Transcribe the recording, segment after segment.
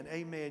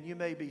Amen. You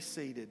may be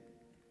seated.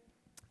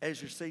 As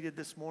you're seated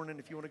this morning,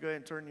 if you want to go ahead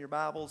and turn your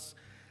Bibles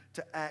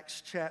to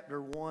Acts chapter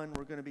 1,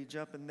 we're going to be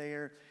jumping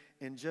there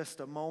in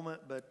just a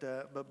moment.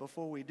 But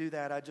before we do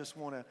that, I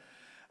want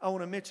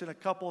to mention a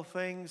couple of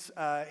things.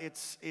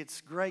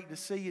 It's great to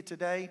see you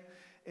today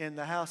in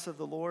the house of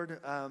the Lord.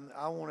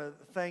 I want to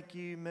thank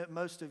you.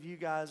 Most of you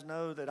guys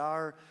know that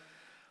our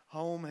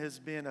home has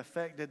been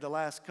affected the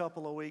last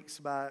couple of weeks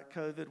by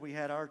COVID. We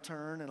had our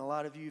turn, and a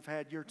lot of you have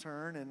had your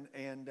turn,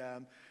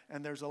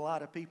 and there's a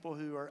lot of people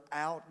who are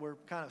out. We're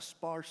kind of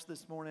sparse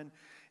this morning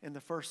in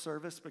the first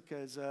service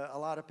because a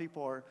lot of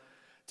people are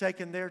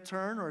taking their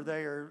turn, or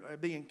they are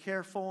being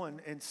careful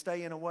and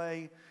staying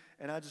away.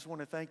 And I just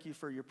want to thank you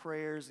for your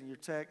prayers and your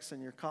texts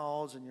and your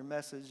calls and your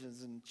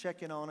messages and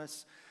checking on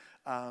us.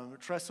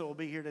 Tressa will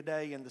be here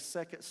today in the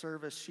second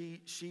service.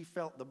 She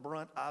felt the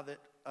brunt of it,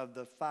 of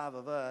the five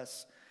of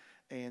us,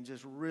 and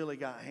just really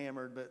got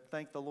hammered. But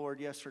thank the Lord,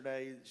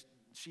 yesterday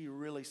she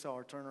really saw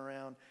her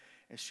turnaround,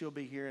 and she'll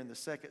be here in the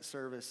second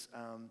service.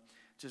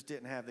 Just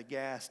didn't have the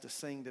gas to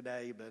sing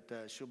today,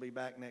 but she'll be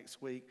back next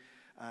week.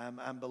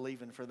 I'm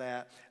believing for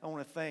that. I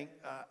want to thank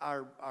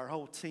our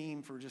whole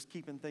team for just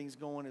keeping things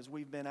going as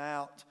we've been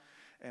out.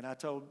 And I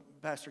told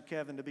Pastor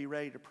Kevin to be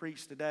ready to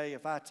preach today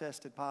if I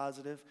tested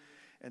positive.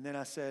 And then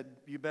I said,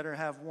 you better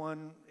have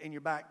one in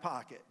your back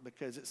pocket,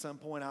 because at some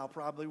point I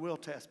probably will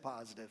test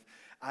positive.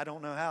 I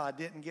don't know how I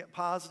didn't get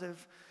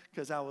positive,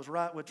 because I was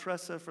right with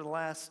Tressa for the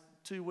last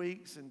 2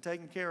 weeks and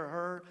taking care of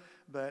her.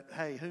 But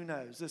hey, who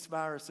knows? This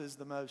virus is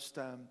the most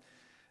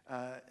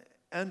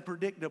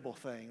unpredictable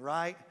thing,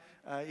 right?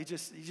 You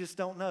just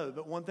don't know.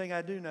 But one thing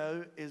I do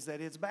know is that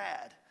it's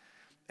bad.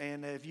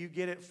 And if you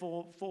get it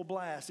full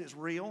blast, it's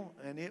real,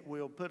 and it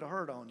will put a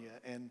hurt on you.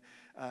 And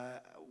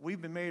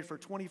we've been married for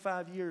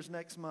 25 years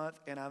next month,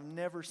 and I've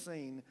never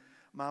seen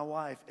my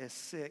wife as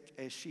sick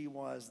as she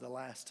was the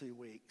last 2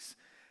 weeks.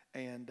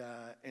 And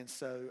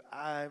so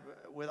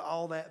with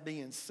all that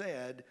being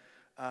said,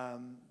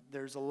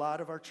 there's a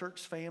lot of our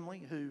church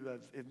family who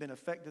have been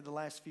affected the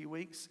last few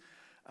weeks.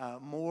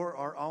 More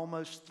are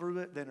almost through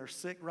it than are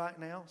sick right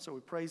now. So we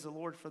praise the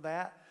Lord for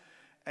that.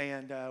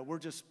 And we're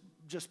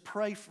just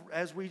pray,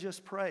 as we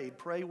just prayed,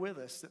 pray with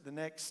us that the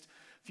next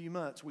few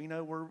months, we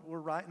know we're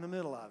right in the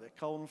middle of it,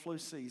 cold and flu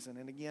season.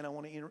 And again, I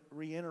want to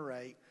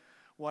reiterate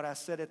what I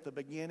said at the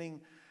beginning.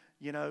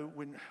 You know,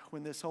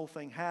 when this whole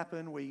thing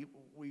happened, we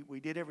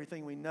did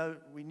everything we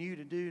knew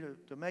to do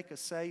to make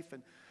us safe.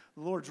 And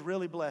the Lord's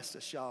really blessed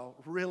us, y'all.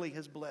 Really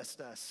has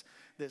blessed us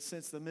that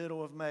since the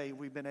middle of May,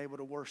 we've been able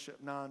to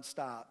worship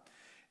nonstop.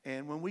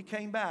 And when we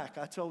came back,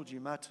 I told you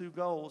my two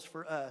goals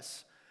for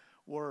us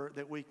were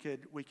that we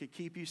could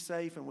keep you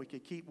safe and we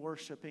could keep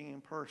worshiping in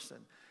person.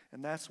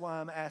 And that's why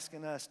I'm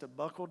asking us to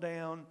buckle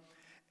down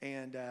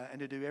and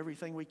to do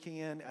everything we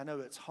can. I know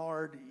it's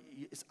hard.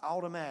 It's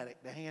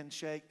automatic to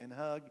handshake and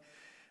hug.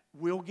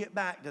 We'll get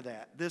back to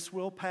that. This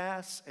will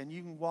pass, and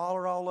you can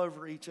waller all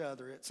over each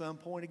other at some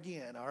point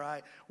again, all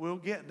right? We'll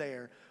get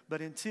there.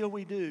 But until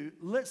we do,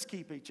 let's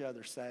keep each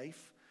other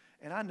safe.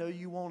 And I know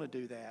you want to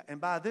do that.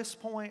 And by this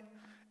point,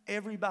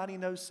 everybody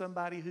knows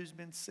somebody who's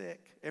been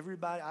sick.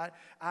 Everybody,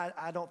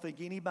 I don't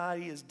think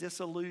anybody is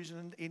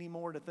disillusioned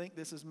anymore to think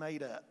this is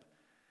made up.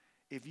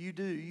 If you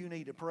do, you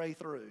need to pray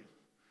through,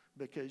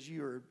 because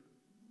you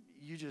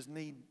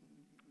need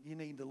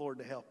the Lord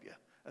to help you.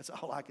 That's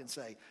all I can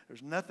say.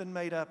 There's nothing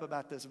made up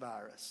about this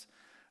virus.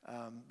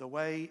 I'm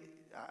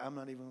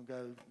not even going to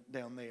go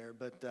down there.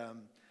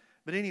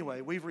 But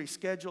anyway, we've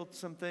rescheduled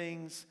some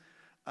things,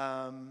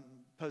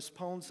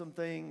 postponed some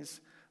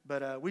things,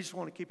 but we just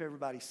want to keep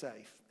everybody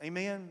safe.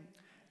 Amen?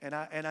 And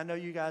I know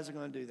you guys are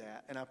going to do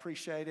that, and I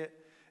appreciate it.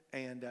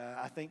 And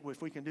I think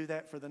if we can do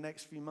that for the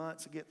next few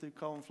months to get through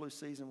cold and flu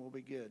season, we'll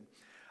be good.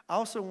 I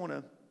also want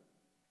to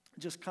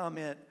just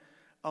comment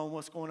on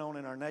what's going on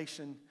in our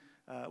nation.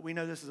 We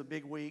know this is a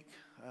big week,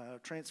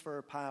 transfer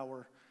of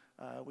power.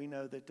 We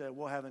know that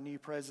we'll have a new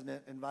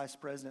president and vice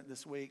president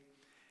this week.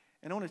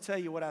 And I want to tell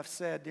you what I've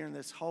said during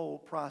this whole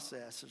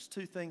process. There's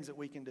two things that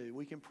we can do.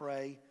 We can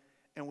pray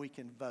and we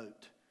can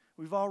vote.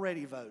 We've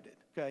already voted,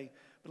 okay?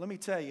 But let me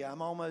tell you,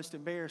 I'm almost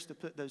embarrassed to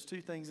put those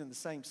two things in the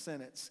same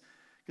sentence,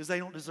 because they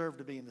don't deserve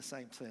to be in the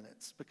same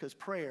sentence, because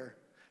prayer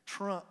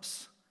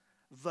trumps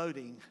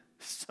voting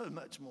so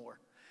much more.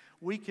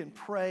 We can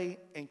pray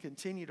and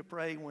continue to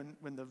pray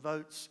when the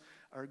votes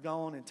are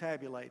gone and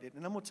tabulated.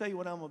 And I'm going to tell you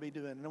what I'm going to be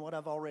doing and what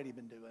I've already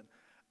been doing.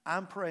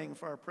 I'm praying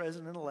for our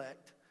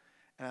president-elect,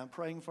 and I'm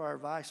praying for our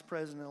vice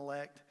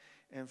president-elect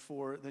and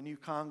for the new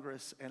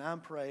Congress, and I'm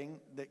praying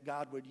that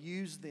God would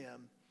use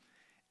them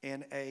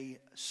in a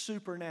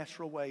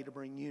supernatural way to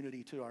bring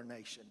unity to our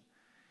nation.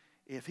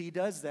 If he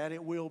does that,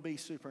 it will be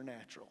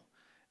supernatural.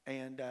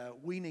 And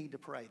we need to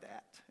pray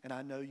that. And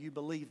I know you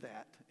believe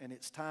that. And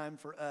it's time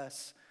for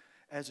us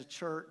as a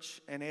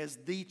church and as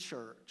the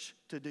church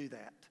to do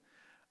that.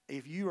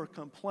 If you are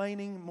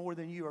complaining more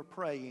than you are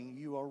praying,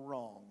 you are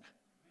wrong.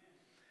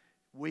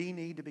 We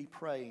need to be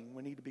praying.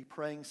 We need to be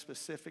praying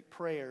specific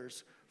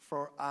prayers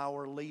for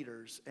our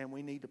leaders. And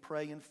we need to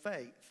pray in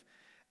faith.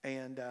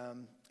 And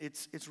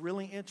it's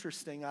really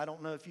interesting. I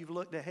don't know if you've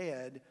looked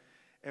ahead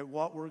at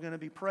what we're going to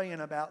be praying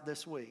about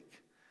this week.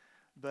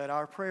 But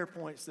our prayer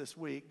points this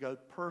week go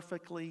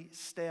perfectly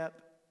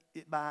step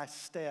by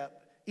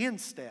step, in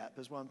step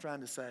is what I'm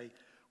trying to say,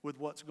 with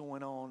what's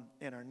going on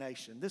in our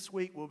nation. This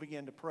week we'll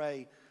begin to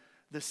pray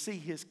the See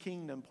His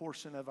Kingdom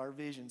portion of our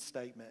vision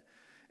statement.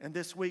 And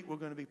this week we're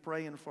going to be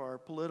praying for our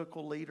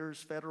political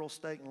leaders, federal,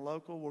 state, and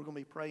local. We're going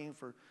to be praying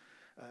for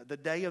the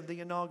day of the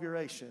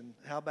inauguration.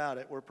 How about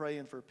it? We're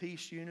praying for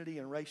peace, unity,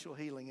 and racial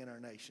healing in our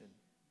nation.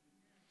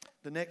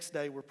 The next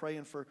day we're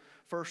praying for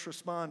first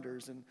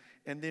responders.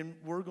 And then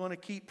we're going to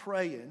keep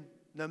praying,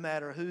 no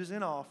matter who's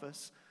in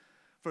office,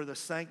 for the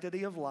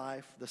sanctity of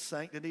life, the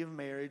sanctity of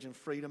marriage, and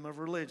freedom of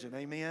religion.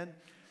 Amen?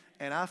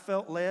 And I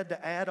felt led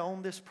to add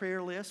on this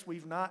prayer list.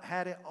 We've not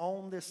had it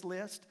on this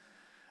list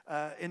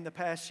in the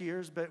past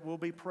years, but we'll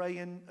be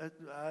praying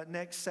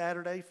next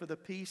Saturday for the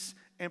peace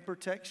and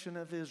protection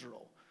of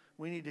Israel.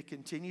 We need to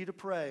continue to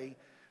pray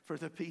for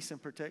the peace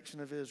and protection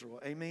of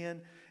Israel.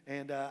 Amen?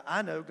 And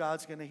I know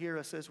God's going to hear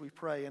us as we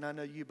pray, and I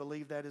know you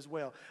believe that as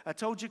well. I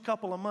told you a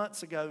couple of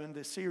months ago in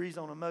the series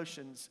on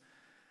emotions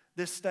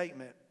this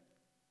statement: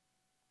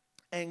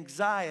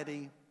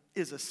 anxiety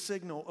is a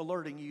signal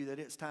alerting you that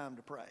it's time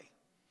to pray.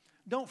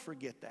 Don't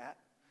forget that.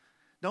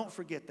 Don't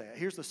forget that.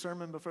 Here's the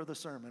sermon before the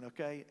sermon,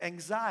 okay?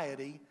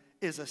 Anxiety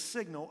is a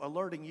signal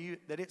alerting you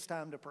that it's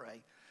time to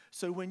pray.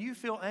 So when you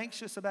feel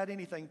anxious about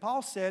anything,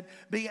 Paul said,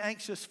 be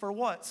anxious for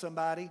what,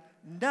 somebody?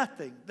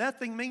 Nothing.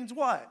 Nothing means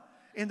what?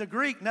 In the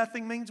Greek,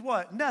 nothing means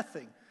what?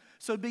 Nothing.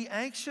 So be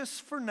anxious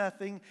for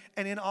nothing,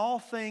 and in all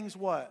things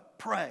what?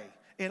 Pray.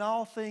 In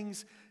all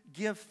things,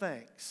 give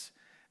thanks.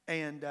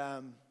 And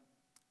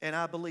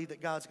I believe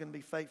that God's going to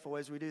be faithful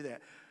as we do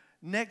that.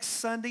 Next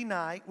Sunday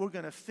night, we're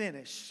going to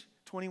finish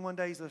 21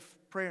 days of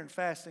prayer and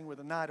fasting with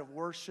a night of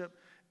worship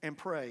and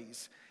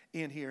praise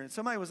in here. And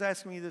somebody was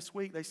asking me this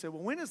week, they said,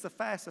 well, when does the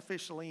fast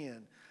officially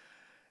end?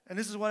 And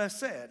this is what I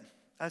said.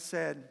 I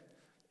said,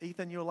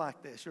 Ethan, you'll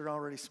like this. You're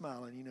already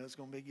smiling. You know it's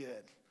going to be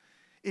good.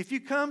 If you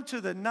come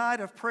to the night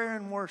of prayer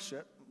and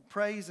worship,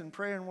 praise and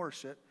prayer and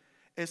worship,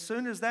 as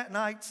soon as that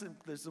night,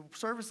 as the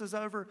service is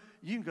over,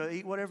 you can go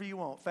eat whatever you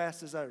want.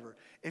 Fast is over.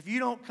 If you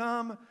don't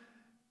come,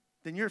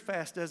 then your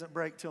fast doesn't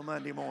break till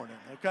Monday morning,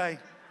 okay?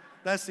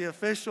 That's the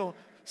official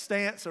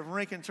stance of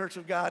Rankin Church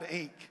of God,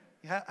 Inc.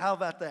 How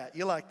about that?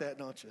 You like that,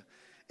 don't you?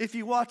 If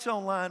you watch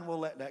online, we'll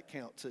let that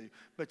count too.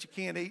 But you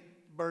can't eat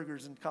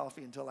burgers and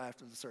coffee until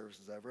after the service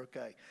is over,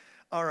 okay?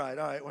 All right.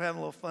 We're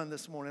having a little fun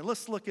this morning.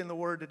 Let's look in the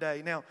Word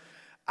today. Now,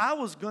 I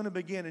was going to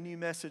begin a new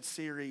message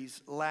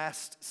series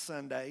last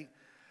Sunday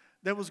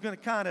that was going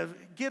to kind of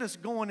get us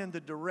going in the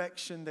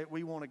direction that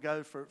we want to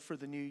go for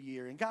the new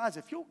year. And guys,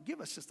 if you'll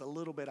give us just a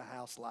little bit of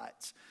house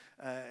lights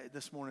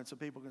this morning so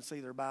people can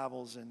see their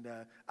Bibles and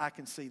I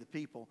can see the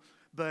people.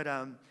 But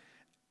I'm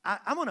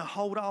going to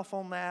hold off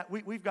on that.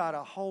 We've got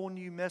a whole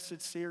new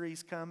message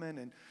series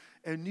coming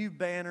and new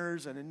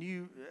banners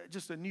and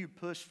just a new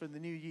push for the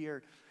new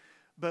year.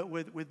 But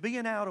with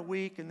being out a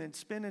week and then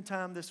spending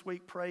time this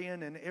week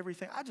praying and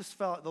everything, I just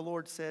felt like the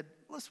Lord said,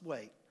 let's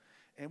wait.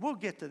 And we'll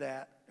get to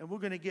that. And we're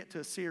going to get to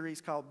a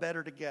series called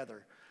Better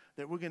Together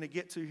that we're going to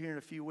get to here in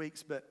a few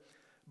weeks. But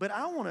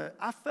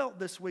I felt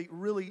this week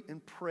really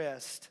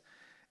impressed,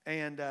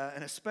 and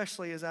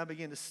especially as I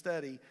began to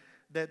study,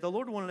 that the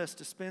Lord wanted us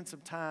to spend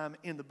some time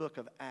in the book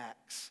of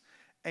Acts.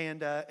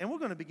 And we're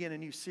going to begin a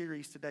new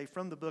series today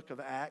from the book of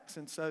Acts.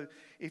 And so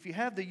if you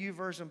have the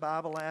YouVersion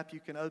Bible app, you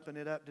can open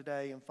it up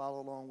today and follow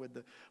along with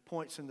the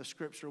points in the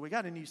scripture. We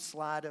got a new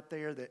slide up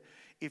there that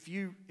if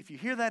you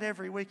hear that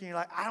every week and you're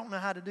like, I don't know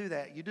how to do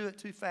that, you do it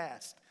too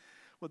fast.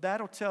 Well,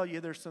 that'll tell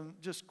you there's some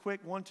just quick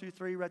 1, 2,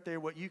 3 right there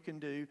what you can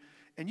do.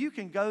 And you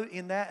can go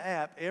in that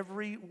app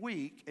every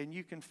week and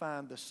you can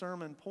find the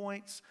sermon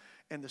points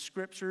and the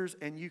scriptures,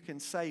 and you can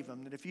save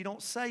them. And if you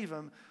don't save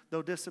them,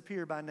 they'll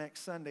disappear by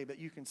next Sunday. But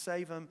you can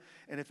save them,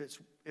 and if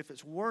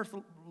it's worth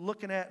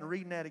looking at and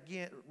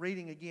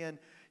reading again,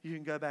 you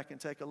can go back and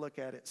take a look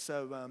at it.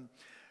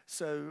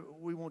 So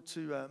we want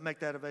to make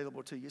that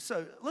available to you.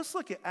 So let's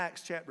look at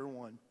Acts chapter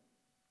 1.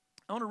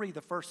 I want to read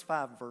the first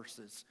 5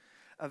 verses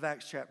of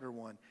Acts chapter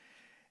 1.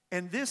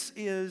 And this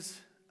is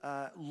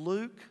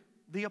Luke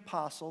the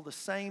apostle, the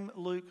same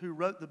Luke who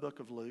wrote the book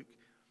of Luke.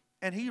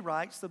 And he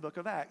writes the book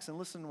of Acts. And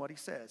listen to what he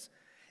says.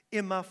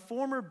 In my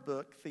former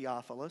book,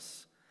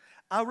 Theophilus,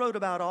 I wrote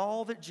about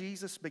all that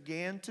Jesus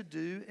began to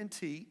do and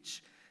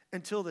teach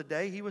until the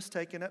day he was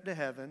taken up to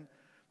heaven,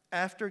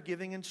 after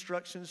giving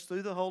instructions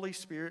through the Holy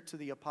Spirit to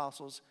the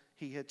apostles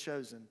he had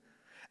chosen.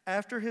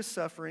 After his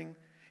suffering,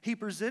 he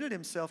presented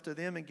himself to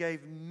them and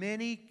gave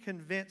many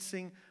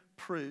convincing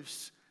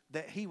proofs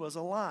that he was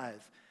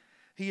alive.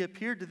 He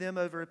appeared to them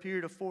over a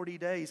period of 40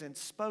 days and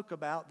spoke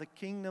about the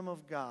kingdom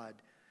of God.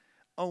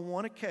 On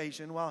one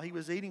occasion, while he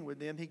was eating with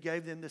them, he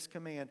gave them this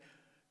command: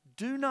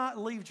 do not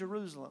leave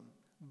Jerusalem,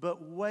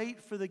 but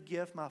wait for the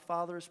gift my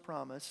Father has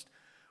promised,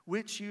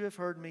 which you have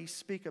heard me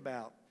speak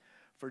about.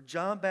 For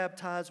John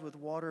baptized with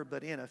water,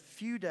 but in a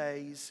few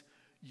days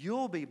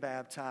you'll be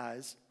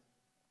baptized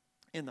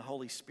in the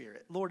Holy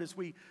Spirit. Lord, as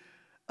we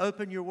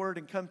open your word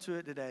and come to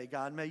it today,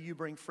 God, may you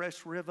bring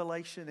fresh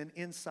revelation and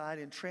insight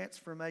and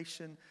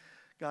transformation.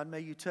 God,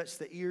 may you touch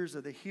the ears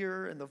of the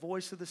hearer and the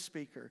voice of the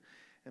speaker.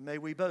 And may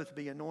we both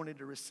be anointed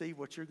to receive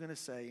what you're going to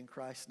say in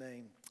Christ's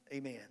name.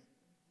 Amen.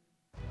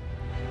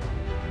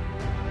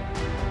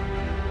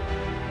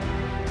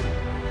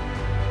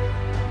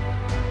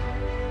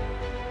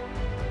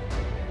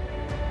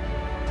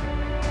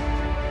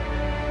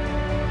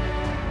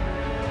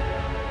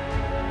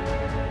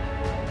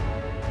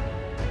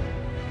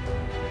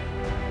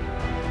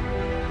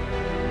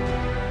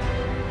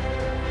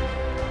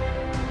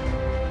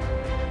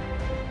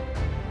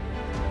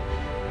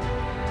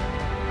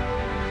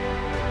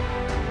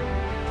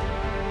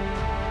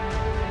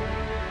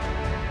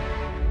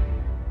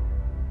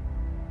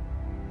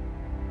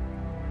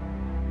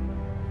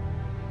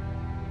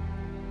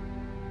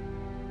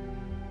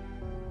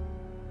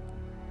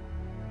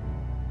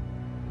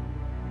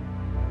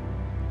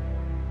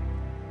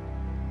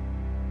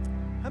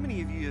 How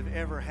many of you have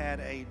ever had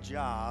a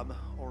job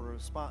or a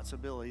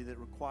responsibility that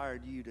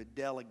required you to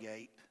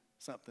delegate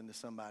something to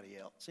somebody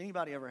else?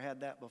 Anybody ever had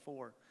that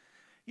before?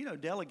 You know,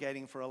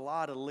 delegating for a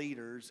lot of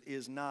leaders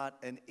is not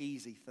an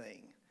easy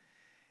thing.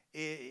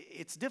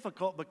 It's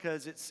difficult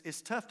because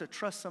it's tough to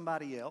trust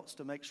somebody else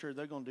to make sure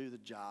they're going to do the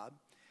job.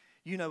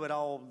 You know,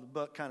 the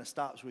buck kind of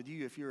stops with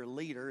you if you're a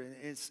leader, and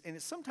it's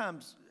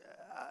sometimes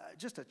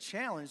just a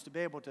challenge to be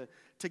able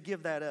to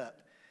give that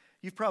up.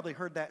 You've probably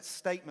heard that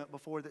statement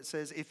before that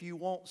says, if you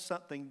want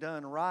something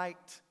done right,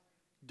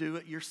 do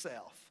it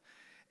yourself.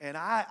 And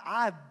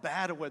I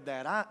battle with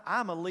that.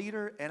 I'm a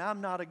leader, and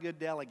I'm not a good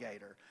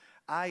delegator.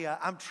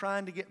 I'm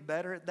trying to get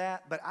better at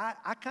that, but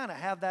I kind of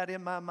have that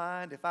in my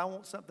mind. If I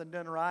want something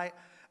done right,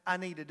 I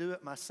need to do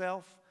it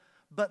myself.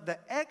 But the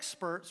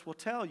experts will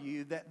tell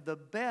you that the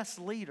best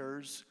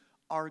leaders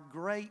are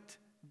great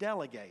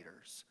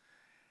delegators.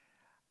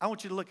 I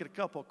want you to look at a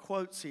couple of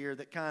quotes here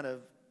that kind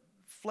of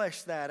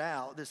flesh that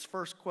out. This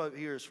first quote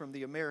here is from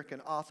the American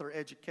author,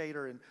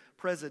 educator, and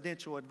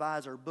presidential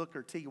advisor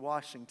Booker T.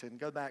 Washington.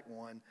 Go back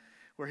one,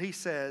 where he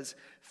says,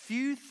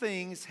 "Few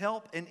things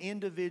help an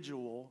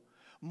individual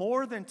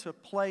more than to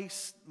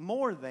place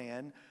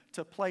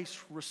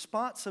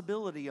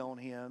responsibility on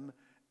him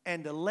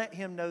and to let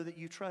him know that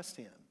you trust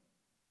him."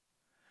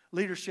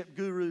 Leadership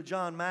guru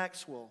John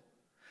Maxwell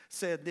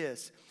said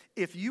this,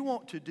 "If you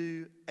want to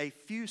do a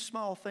few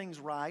small things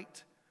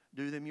right,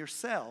 do them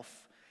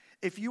yourself.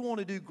 If you want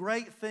to do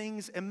great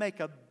things and make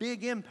a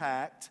big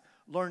impact,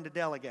 learn to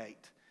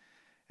delegate."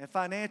 And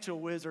financial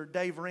wizard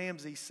Dave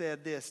Ramsey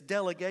said this,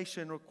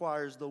 "Delegation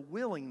requires the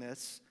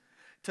willingness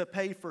to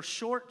pay for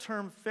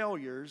short-term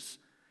failures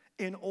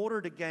in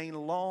order to gain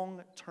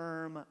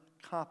long-term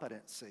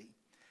competency."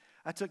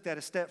 I took that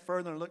a step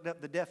further and looked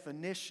up the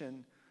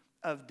definition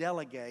of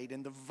delegate,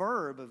 and the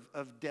verb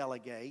of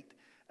delegate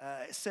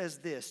says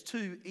this,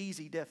 two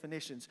easy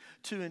definitions: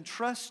 to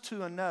entrust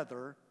to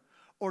another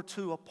or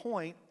to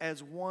appoint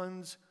as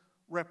one's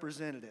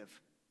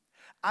representative.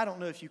 I don't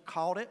know if you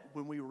caught it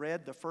when we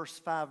read the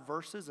first 5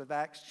 verses of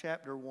Acts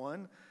chapter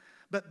 1,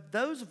 but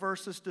those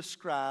verses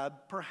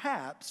describe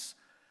perhaps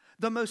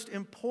the most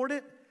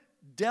important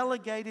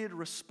delegated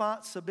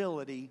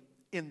responsibility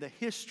in the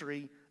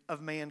history of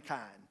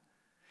mankind.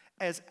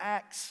 As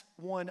Acts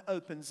 1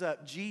 opens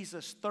up,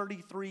 Jesus'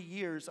 33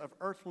 years of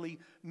earthly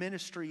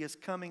ministry is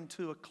coming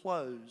to a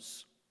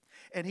close.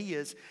 And he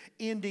is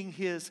ending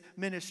his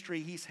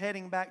ministry. He's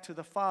heading back to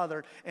the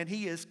Father, and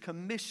he is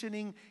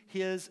commissioning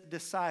his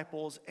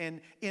disciples. And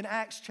in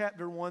Acts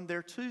chapter 1, there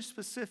are 2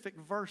 specific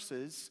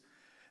verses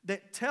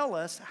that tell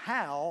us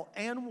how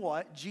and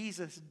what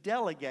Jesus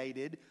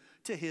delegated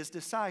to his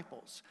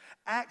disciples.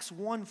 Acts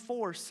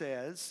 1:4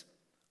 says,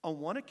 "On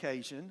one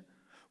occasion,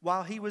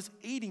 while he was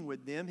eating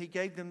with them, he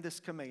gave them this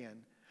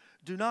command: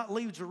 'Do not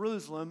leave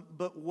Jerusalem,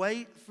 but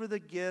wait for the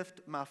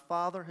gift my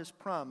Father has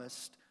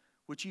promised,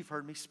 which you've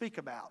heard me speak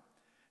about.'"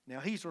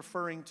 Now, he's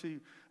referring to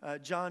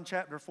John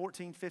chapter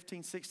 14,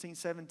 15, 16,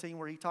 17,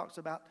 where he talks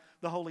about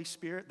the Holy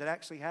Spirit that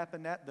actually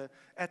happened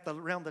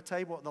around the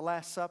table at the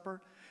Last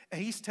Supper. And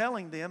he's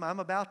telling them, "I'm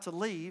about to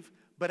leave,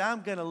 but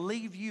I'm going to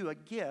leave you a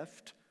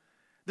gift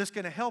that's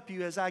going to help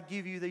you as I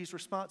give you these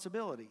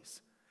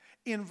responsibilities."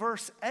 In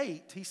verse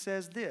 8, he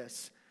says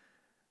this,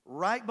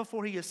 right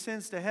before he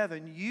ascends to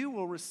heaven, "You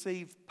will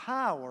receive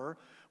power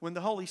when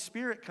the Holy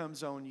Spirit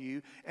comes on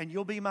you, and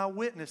you'll be my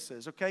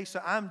witnesses." Okay,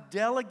 so I'm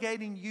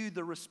delegating you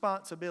the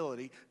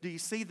responsibility. Do you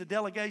see the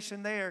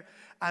delegation there?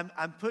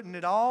 I'm putting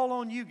it all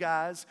on you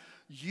guys.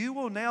 You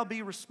will now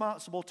be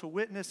responsible to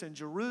witness in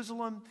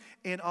Jerusalem,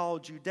 in all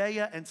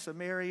Judea and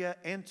Samaria,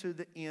 and to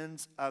the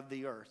ends of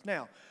the earth.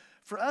 Now,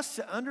 for us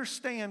to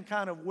understand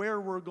kind of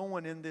where we're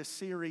going in this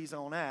series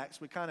on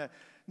Acts, we kind of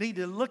need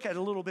to look at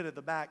a little bit of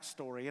the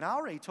backstory. And I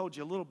already told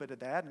you a little bit of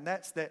that, and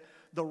that's that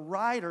the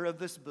writer of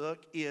this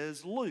book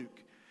is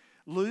Luke.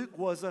 Luke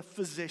was a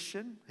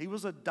physician. He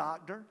was a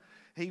doctor.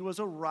 He was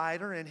a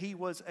writer, and he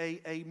was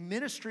a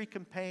ministry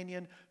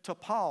companion to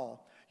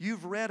Paul.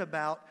 You've read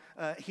about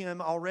him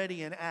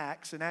already in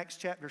Acts. In Acts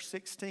chapter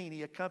 16,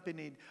 he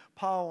accompanied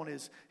Paul on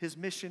his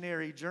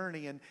missionary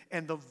journey.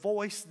 And the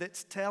voice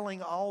that's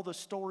telling all the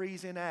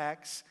stories in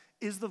Acts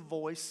is the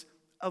voice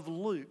of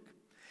Luke.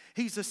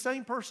 He's the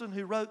same person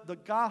who wrote the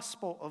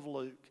Gospel of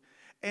Luke.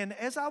 And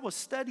as I was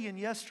studying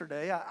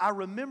yesterday, I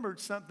remembered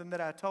something that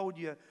I told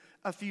you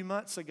a few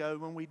months ago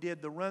when we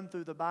did the Run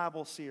Through the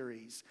Bible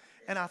series.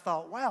 And I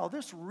thought, wow,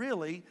 this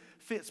really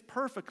fits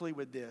perfectly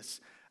with this.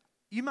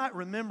 You might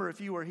remember if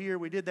you were here,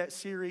 we did that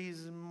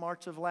series in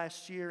March of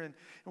last year, and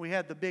we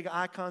had the big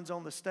icons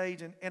on the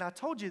stage. And I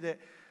told you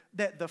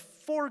that the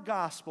four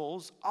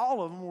Gospels,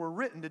 all of them were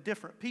written to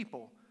different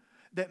people.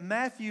 That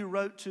Matthew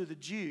wrote to the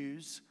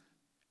Jews,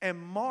 and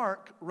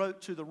Mark wrote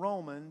to the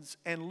Romans,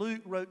 and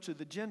Luke wrote to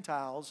the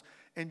Gentiles,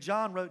 and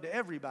John wrote to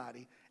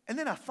everybody. And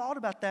then I thought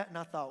about that, and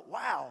I thought,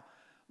 wow,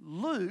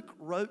 Luke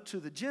wrote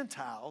to the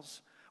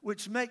Gentiles,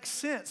 which makes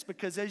sense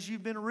because as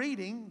you've been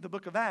reading the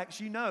book of Acts,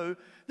 you know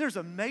there's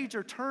a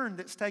major turn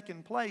that's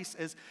taken place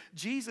as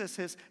Jesus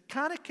has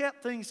kind of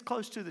kept things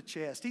close to the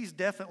chest. He's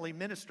definitely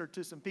ministered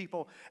to some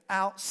people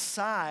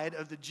outside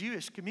of the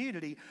Jewish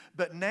community,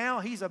 but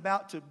now he's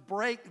about to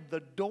break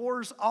the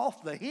doors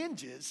off the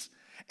hinges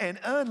and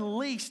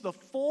unleash the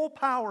full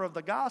power of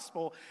the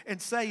gospel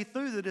and say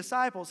through the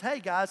disciples, hey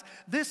guys,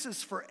 this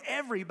is for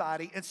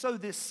everybody. And so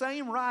this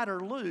same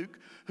writer, Luke,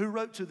 who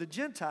wrote to the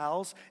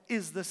Gentiles,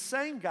 is the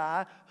same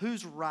guy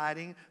who's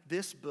writing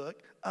this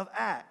book of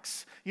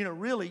Acts. You know,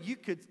 really, you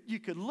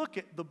could look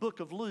at the book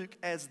of Luke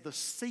as the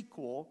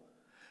sequel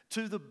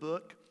to the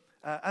book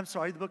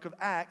of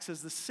Acts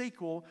as the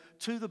sequel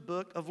to the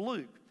book of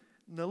Luke.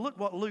 Now look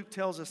what Luke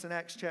tells us in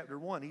Acts chapter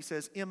 1. He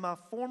says, in my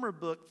former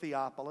book,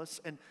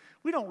 Theophilus, and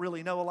we don't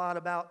really know a lot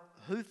about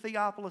who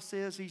Theophilus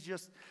is. He's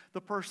just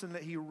the person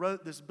that he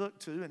wrote this book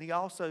to, and he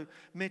also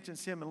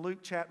mentions him in Luke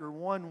chapter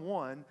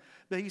 1:1.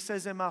 But he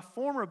says, in my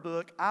former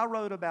book, I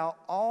wrote about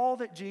all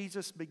that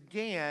Jesus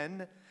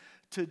began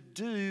to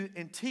do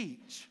and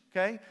teach.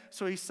 Okay?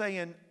 So he's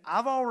saying,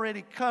 I've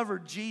already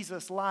covered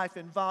Jesus' life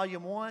in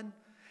volume 1.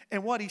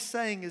 And what he's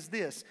saying is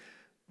this.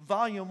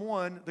 Volume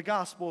 1, the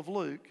Gospel of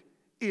Luke,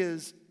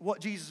 is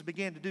what Jesus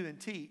began to do and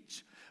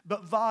teach.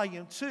 But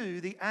volume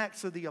 2, the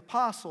Acts of the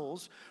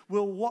Apostles,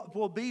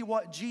 will be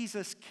what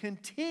Jesus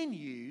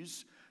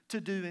continues to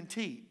do and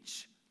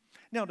teach.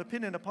 Now,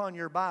 depending upon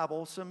your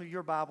Bible, some of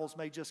your Bibles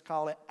may just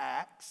call it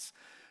Acts.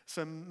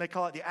 Some may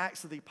call it the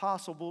Acts of the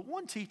Apostle. But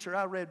one teacher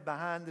I read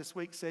behind this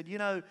week said, you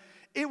know,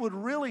 it would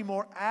really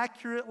more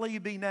accurately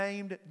be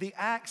named the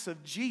Acts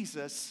of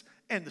Jesus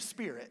and the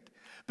Spirit.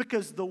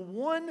 Because the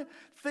one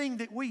thing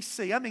that we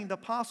see, I mean, the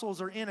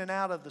apostles are in and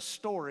out of the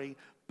story,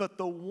 but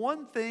the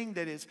one thing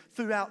that is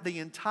throughout the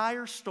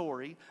entire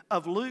story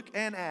of Luke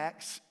and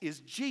Acts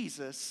is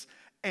Jesus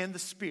and the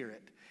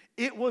Spirit.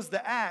 It was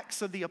the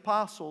Acts of the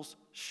apostles,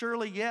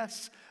 surely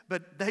yes,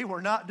 but they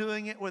were not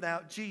doing it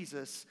without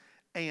Jesus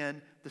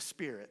and the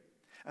Spirit.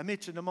 I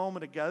mentioned a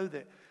moment ago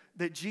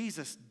that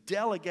Jesus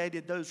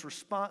delegated those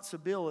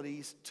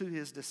responsibilities to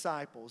his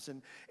disciples.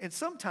 And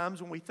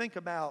sometimes when we think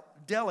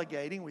about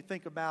delegating, we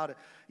think about,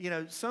 you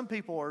know, some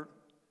people are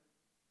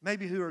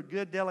maybe who are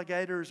good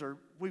delegators, or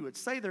we would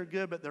say they're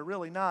good, but they're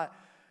really not.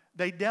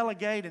 They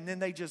delegate and then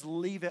they just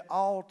leave it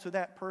all to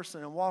that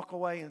person and walk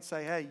away and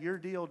say, hey, your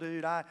deal,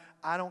 dude, I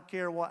don't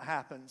care what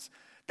happens.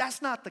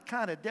 That's not the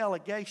kind of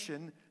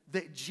delegation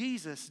that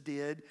Jesus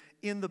did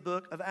in the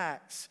book of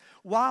Acts.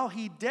 While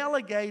he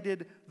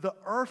delegated the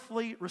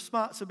earthly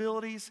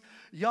responsibilities,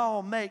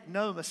 y'all make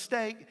no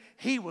mistake,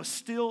 he was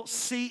still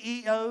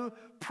CEO,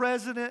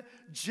 president,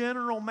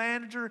 general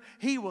manager.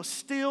 He was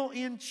still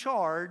in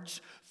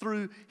charge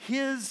through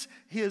his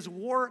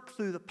work,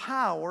 through the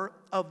power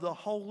of the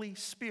Holy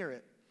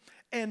Spirit.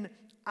 And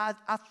I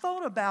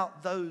thought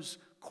about those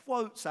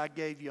quotes I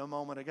gave you a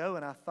moment ago,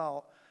 and I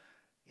thought,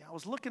 I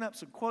was looking up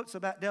some quotes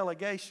about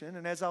delegation,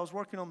 and as I was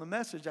working on the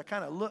message, I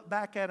kind of looked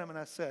back at them and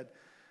I said,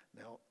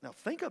 now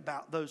think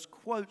about those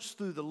quotes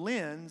through the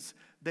lens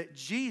that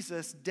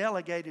Jesus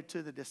delegated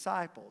to the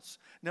disciples.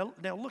 Now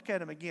look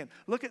at them again.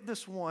 Look at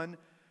this one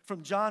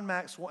from John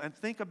Maxwell and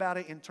think about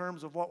it in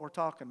terms of what we're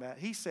talking about.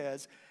 He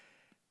says,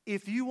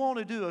 if you want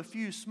to do a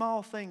few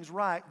small things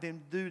right,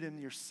 then do them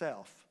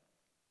yourself.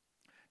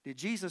 Did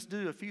Jesus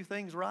do a few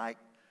things right?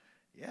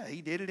 Yeah,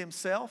 he did it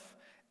himself.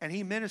 And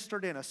he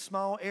ministered in a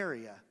small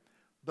area.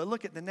 But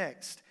look at the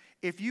next.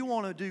 If you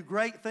want to do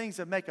great things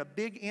that make a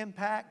big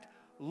impact,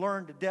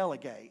 learn to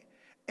delegate.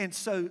 And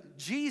so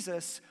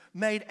Jesus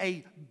made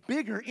a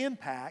bigger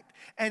impact,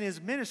 and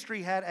his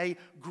ministry had a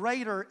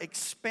greater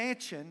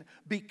expansion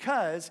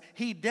because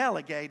he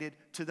delegated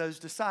to those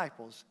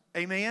disciples.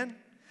 Amen?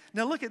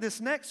 Now look at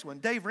this next one.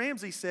 Dave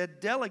Ramsey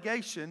said,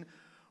 delegation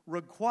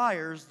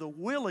requires the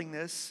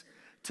willingness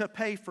to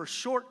pay for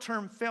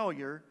short-term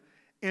failure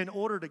in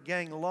order to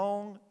gain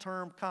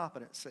long-term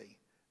competency.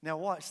 Now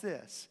watch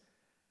this.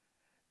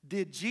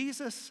 Did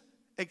Jesus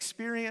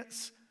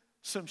experience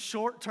some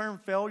short-term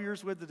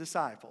failures with the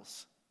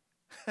disciples?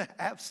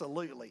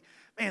 Absolutely.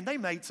 Man, they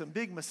made some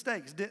big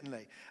mistakes, didn't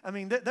they? I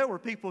mean, there were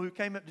people who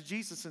came up to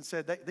Jesus and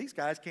said, these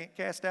guys can't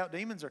cast out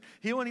demons or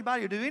heal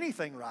anybody or do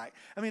anything right.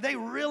 I mean, they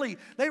really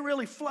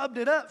flubbed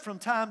it up from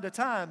time to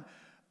time.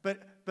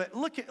 But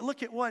look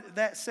at what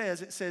that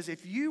says. It says,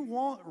 if you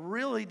want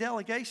really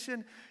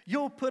delegation,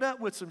 you'll put up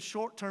with some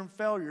short-term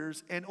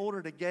failures in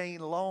order to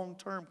gain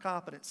long-term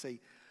competency.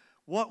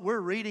 What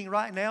we're reading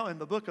right now in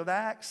the book of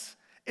Acts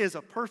is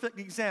a perfect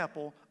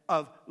example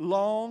of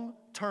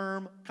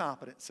long-term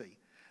competency.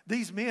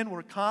 These men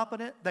were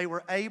competent, they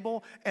were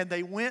able, and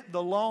they went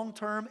the long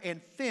term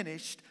and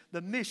finished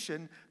the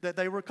mission that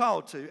they were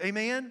called to.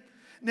 Amen?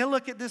 Now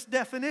look at this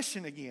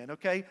definition again,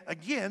 okay?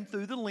 Again,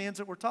 through the lens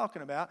that we're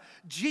talking about.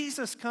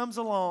 Jesus comes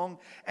along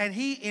and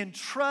he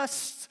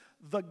entrusts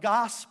the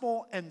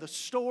gospel and the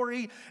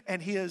story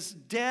and his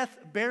death,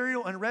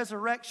 burial, and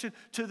resurrection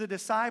to the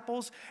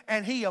disciples,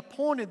 and he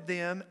appointed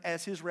them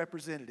as his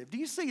representative. Do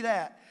you see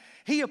that?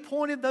 He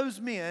appointed those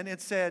men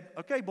and said,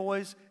 okay,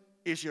 boys,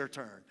 it's your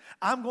turn.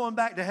 I'm going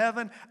back to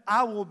heaven.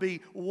 I will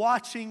be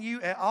watching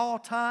you at all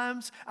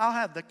times. I'll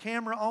have the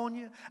camera on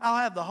you. I'll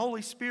have the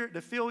Holy Spirit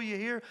to fill you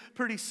here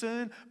pretty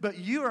soon. But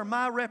you are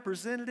my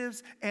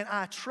representatives, and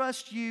I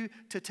trust you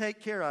to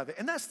take care of it.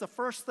 And that's the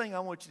first thing I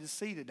want you to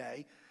see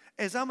today,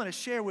 is I'm going to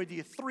share with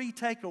you 3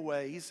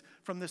 takeaways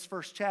from this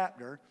first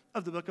chapter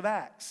of the book of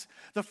Acts.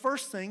 The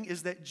first thing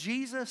is that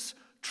Jesus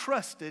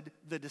trusted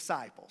the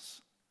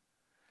disciples.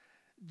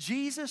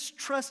 Jesus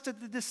trusted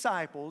the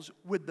disciples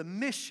with the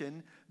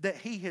mission that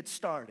he had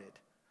started.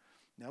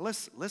 Now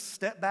let's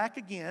step back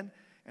again,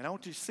 and I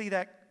want you to see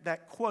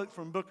that quote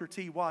from Booker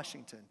T.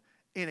 Washington.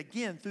 And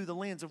again, through the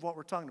lens of what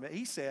we're talking about.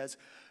 He says,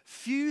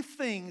 few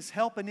things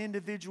help an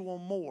individual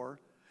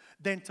more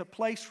than to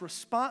place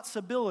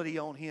responsibility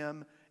on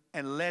him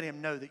and let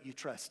him know that you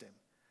trust him.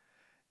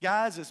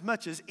 Guys, as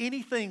much as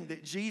anything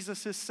that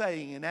Jesus is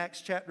saying in Acts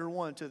chapter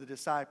 1 to the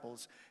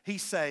disciples,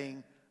 he's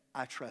saying,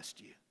 I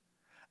trust you.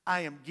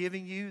 I am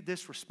giving you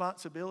this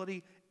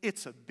responsibility.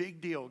 It's a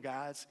big deal,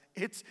 guys.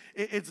 It's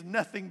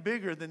nothing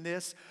bigger than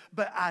this,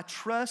 but I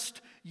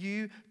trust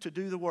you to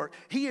do the work.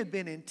 He had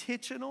been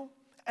intentional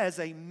as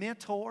a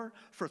mentor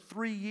for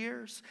 3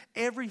 years.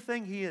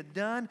 Everything he had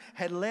done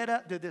had led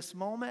up to this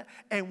moment.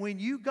 And when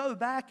you go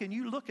back and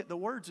you look at the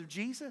words of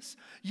Jesus,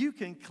 you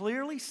can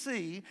clearly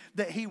see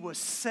that he was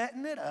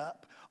setting it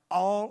up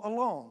all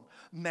along.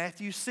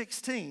 Matthew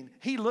 16,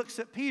 he looks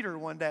at Peter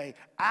one day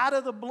out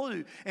of the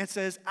blue and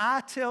says, I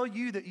tell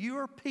you that you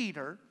are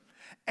Peter,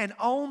 and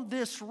on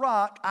this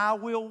rock I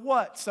will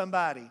what,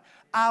 somebody?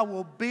 I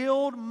will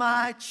build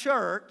my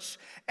church,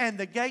 and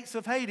the gates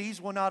of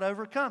Hades will not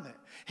overcome it.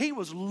 He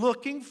was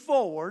looking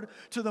forward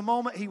to the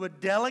moment he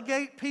would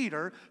delegate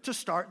Peter to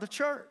start the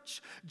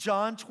church.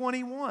 John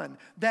 21,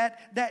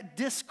 that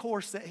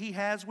discourse that he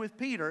has with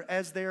Peter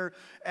as they're,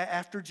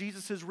 after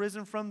Jesus has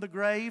risen from the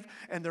grave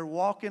and they're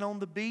walking on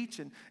the beach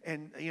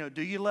and you know,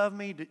 do you love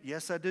me?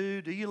 Yes, I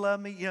do. Do you love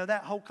me? You know,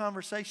 that whole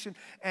conversation.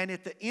 And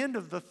at the end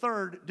of the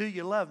third, do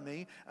you love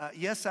me?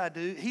 Yes, I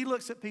do. He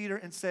looks at Peter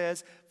and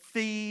says,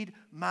 feed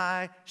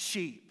my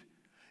sheep.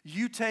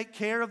 You take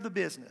care of the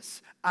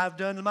business. I've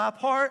done my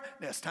part.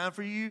 Now it's time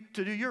for you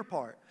to do your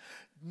part.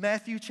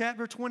 Matthew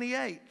chapter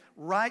 28,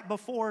 right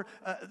before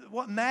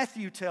what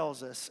Matthew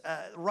tells us,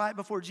 right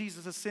before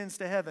Jesus ascends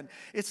to heaven,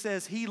 it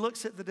says he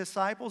looks at the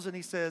disciples and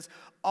he says,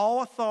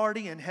 all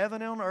authority in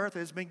heaven and on earth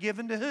has been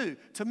given to who?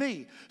 To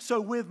me.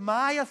 So with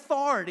my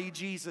authority,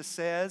 Jesus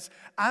says,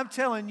 I'm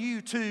telling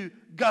you to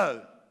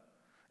go.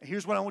 And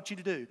here's what I want you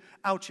to do.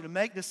 I want you to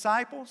make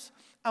disciples.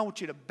 I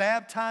want you to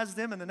baptize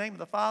them in the name of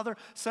the Father,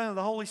 Son, and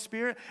the Holy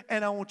Spirit.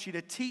 And I want you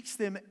to teach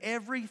them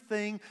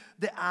everything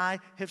that I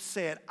have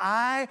said.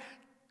 I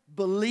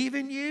believe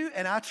in you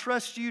and I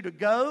trust you to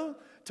go,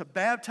 to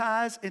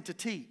baptize, and to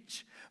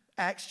teach.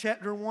 Acts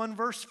chapter 1,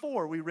 verse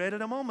 4, we read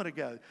it a moment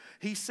ago.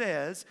 He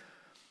says,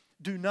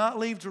 do not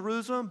leave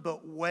Jerusalem,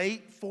 but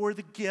wait for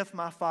the gift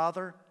my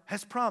Father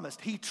has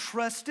promised. He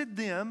trusted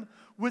them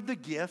with the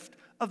gift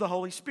of the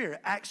Holy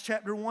Spirit. Acts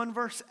chapter 1,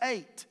 verse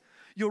 8.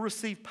 You'll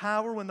receive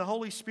power when the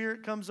Holy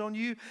Spirit comes on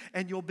you,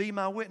 and you'll be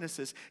my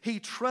witnesses. He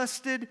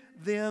trusted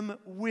them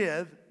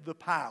with the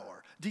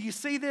power. Do you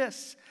see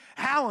this?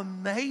 How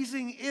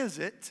amazing is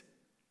it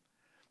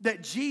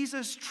that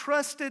Jesus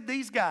trusted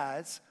these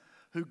guys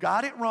who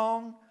got it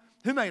wrong,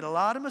 who made a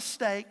lot of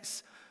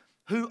mistakes,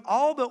 who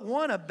all but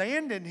one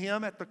abandoned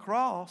him at the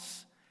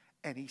cross,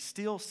 and he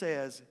still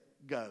says,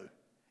 go.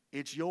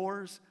 It's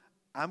yours.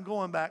 I'm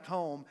going back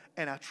home,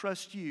 and I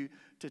trust you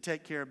to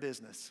take care of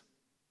business.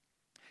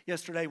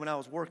 Yesterday when I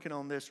was working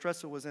on this,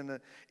 Tressa was in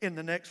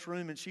the next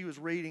room, and she was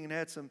reading and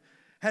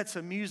had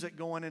some music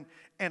going,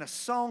 and a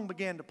song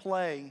began to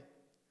play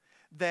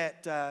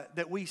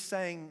that we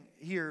sang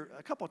here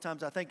a couple of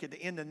times, I think, at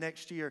the end of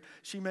next year.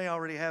 She may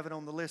already have it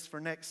on the list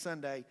for next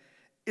Sunday.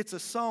 It's a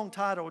song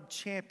titled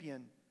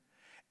Champion.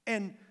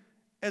 And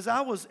as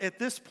I was at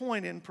this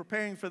point in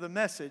preparing for the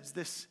message,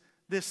 this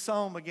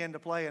song began to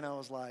play, and I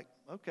was like,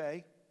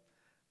 okay,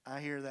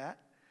 I hear that.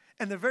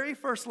 And the very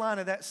first line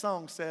of that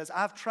song says,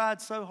 I've tried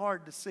so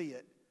hard to see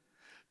it,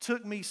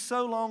 took me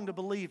so long to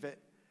believe it,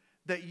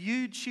 that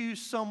you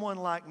choose someone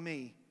like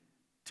me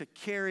to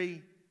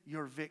carry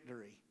your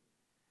victory.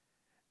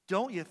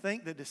 Don't you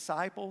think the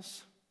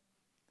disciples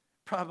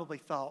probably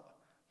thought,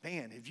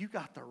 man, have you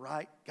got the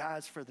right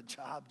guys for the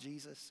job,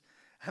 Jesus?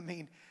 I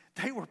mean,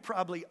 they were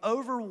probably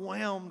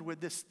overwhelmed with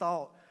this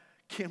thought.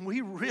 Can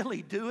we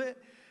really do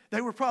it?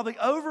 They were probably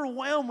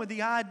overwhelmed with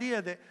the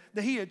idea that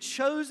he had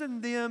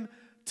chosen them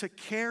to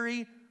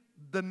carry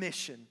the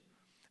mission.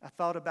 I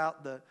thought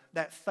about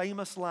that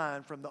famous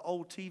line from the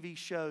old TV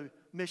show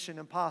Mission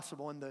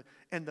Impossible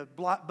and the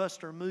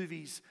blockbuster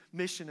movies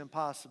Mission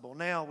Impossible.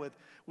 Now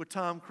with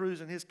Tom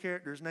Cruise and his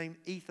character is named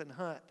Ethan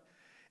Hunt.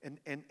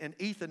 And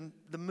Ethan,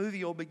 the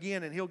movie will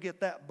begin and he'll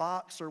get that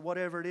box or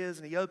whatever it is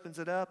and he opens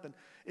it up and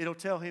it'll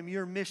tell him,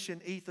 your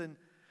mission, Ethan,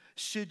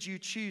 should you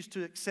choose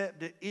to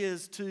accept it,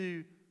 is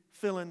to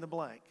fill in the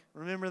blank.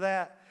 Remember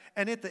that?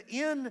 And at the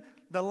end,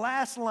 the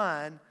last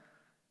line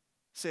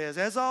says,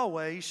 as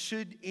always,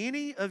 should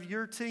any of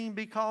your team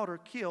be caught or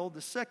killed,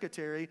 the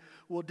secretary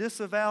will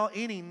disavow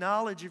any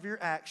knowledge of your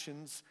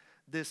actions.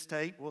 This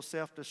tape will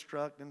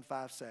self-destruct in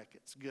 5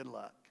 seconds. Good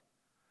luck.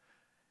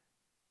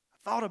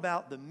 I thought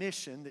about the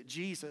mission that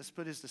Jesus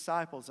put his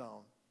disciples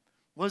on.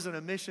 Wasn't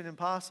a mission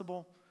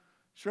impossible?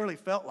 Surely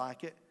felt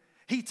like it.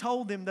 He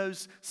told them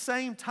those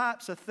same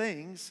types of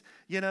things,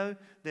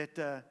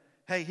 that,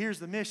 hey, here's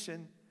the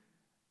mission.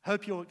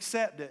 Hope you'll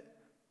accept it.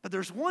 But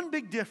there's one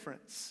big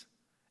difference.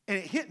 And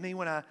it hit me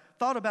when I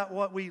thought about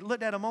what we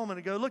looked at a moment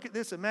ago. Look at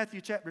this in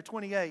Matthew chapter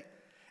 28.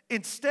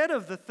 Instead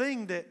of the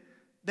thing that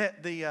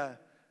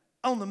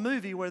on the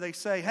movie where they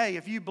say, hey,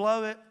 if you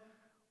blow it,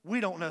 we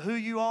don't know who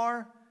you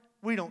are.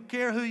 We don't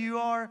care who you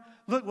are.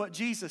 Look what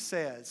Jesus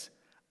says.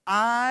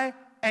 I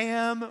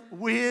am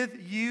with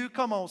you,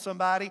 come on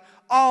somebody,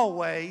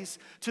 always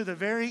to the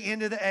very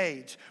end of the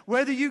age.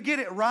 Whether you get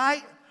it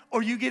right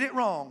or you get it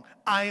wrong,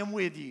 I am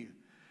with you.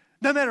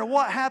 No matter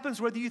what happens,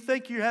 whether you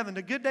think you're having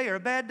a good day or a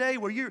bad day,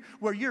 where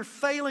you're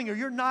failing or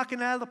you're knocking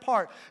it out of the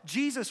park,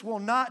 Jesus will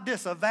not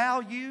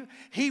disavow you.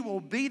 He will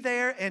be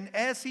there, and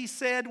as he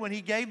said when he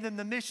gave them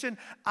the mission,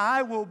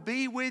 I will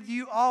be with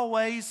you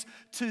always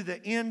to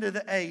the end of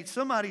the age.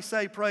 Somebody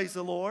say, praise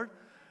the Lord.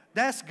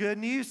 That's good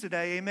news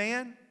today,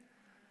 amen?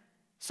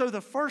 So the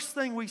first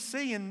thing we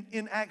see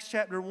in Acts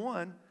chapter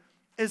 1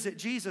 is that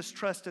Jesus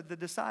trusted the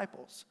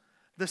disciples.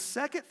 The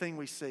second thing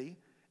we see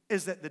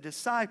is that the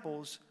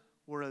disciples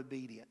were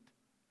obedient.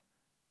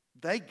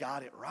 They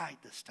got it right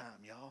this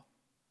time, y'all.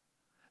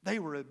 They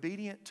were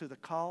obedient to the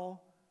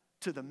call,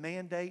 to the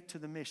mandate, to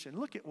the mission.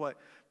 Look at what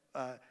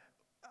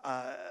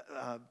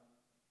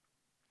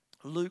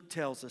Luke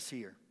tells us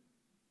here.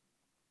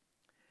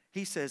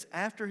 He says,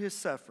 after his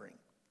suffering,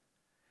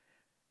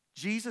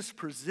 Jesus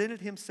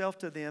presented himself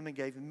to them and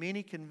gave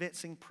many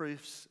convincing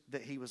proofs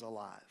that he was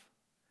alive.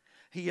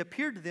 He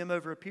appeared to them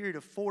over a period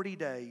of 40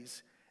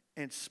 days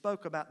and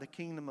spoke about the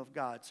kingdom of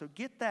God. So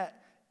get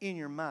that in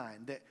your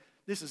mind, that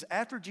this is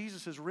after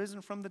Jesus has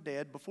risen from the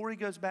dead, before he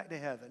goes back to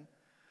heaven.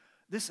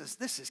 This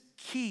is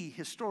key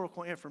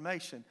historical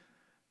information,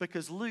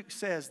 because Luke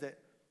says that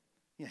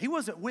he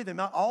wasn't with him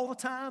all the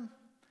time.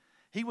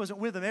 He wasn't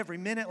with them every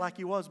minute like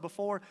he was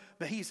before,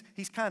 but he's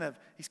kind of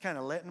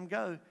letting them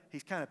go.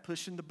 He's kind of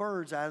pushing the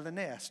birds out of the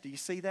nest. Do you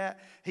see that?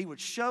 He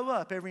would show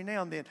up every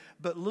now and then,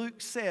 but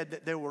Luke said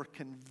that there were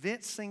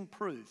convincing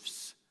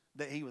proofs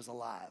that he was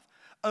alive.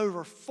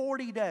 Over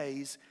 40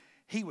 days,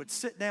 he would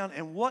sit down,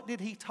 and what did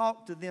he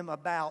talk to them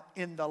about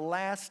in the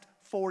last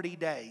 40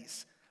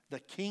 days? The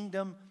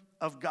kingdom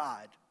of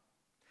God.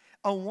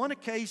 On one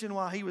occasion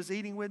while he was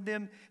eating with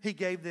them, he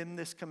gave them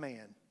this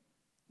command.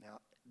 Now,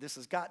 this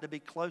has got to be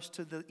close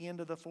to the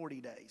end of the 40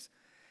 days.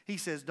 He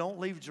says, don't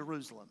leave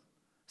Jerusalem.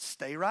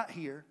 Stay right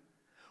here.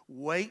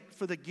 Wait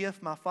for the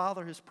gift my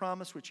Father has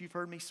promised, which you've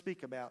heard me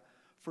speak about.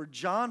 For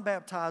John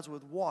baptized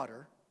with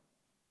water.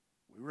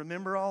 We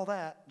remember all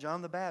that,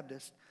 John the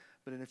Baptist.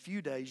 But in a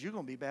few days, you're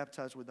going to be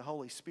baptized with the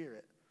Holy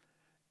Spirit.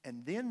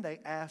 And then they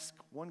ask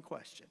one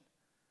question.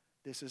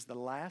 This is the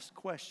last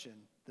question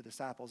the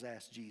disciples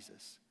asked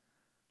Jesus.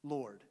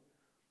 Lord,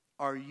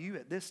 are you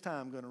at this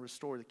time going to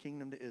restore the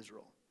kingdom to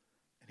Israel?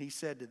 And he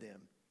said to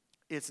them,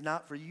 it's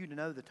not for you to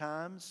know the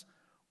times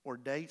or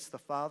dates the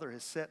Father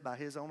has set by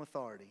his own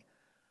authority,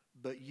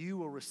 but you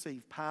will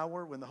receive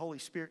power when the Holy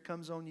Spirit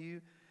comes on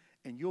you,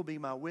 and you'll be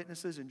my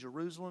witnesses in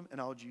Jerusalem and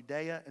all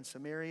Judea and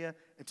Samaria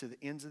and to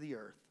the ends of the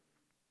earth.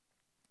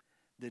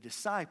 The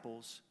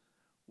disciples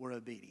were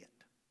obedient.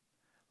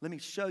 Let me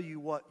show you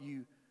we're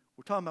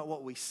talking about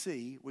what we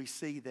see. We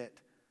see that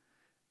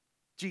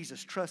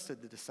Jesus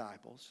trusted the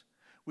disciples.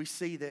 We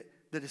see that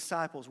the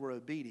disciples were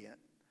obedient.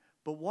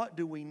 But what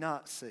do we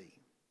not see?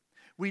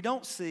 We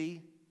don't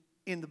see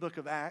in the book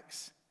of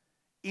Acts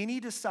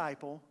any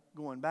disciple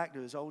going back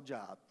to his old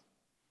job.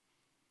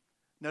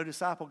 No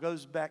disciple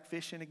goes back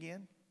fishing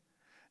again.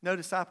 No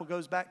disciple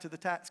goes back to the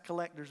tax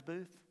collector's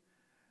booth.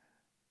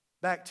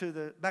 Back to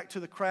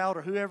the crowd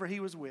or whoever he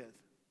was with.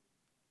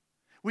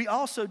 We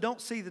also don't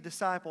see the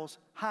disciples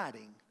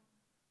hiding,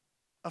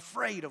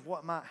 afraid of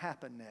what might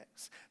happen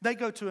next. They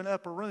go to an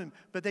upper room,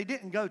 but they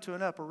didn't go to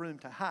an upper room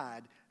to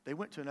hide. They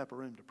went to an upper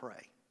room to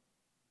pray.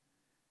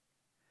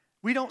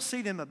 We don't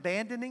see them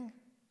abandoning,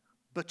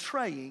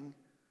 betraying,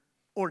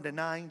 or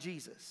denying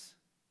Jesus.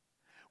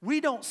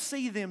 We don't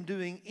see them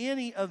doing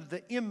any of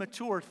the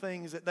immature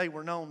things that they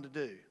were known to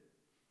do.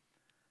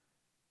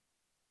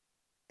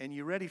 And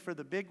you ready for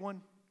the big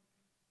one?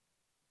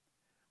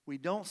 We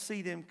don't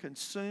see them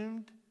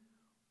consumed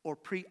or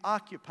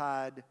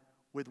preoccupied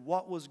with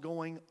what was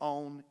going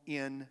on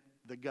in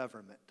the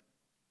government.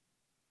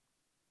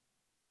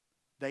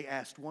 They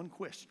asked one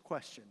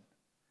question,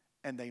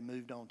 and they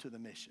moved on to the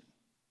mission.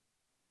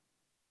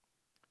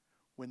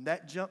 When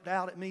that jumped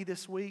out at me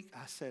this week,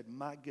 I said,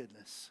 my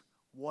goodness,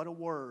 what a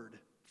word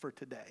for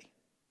today.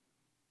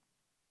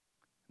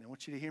 And I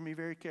want you to hear me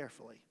very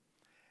carefully.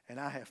 And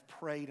I have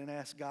prayed and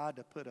asked God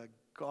to put a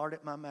guard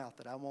at my mouth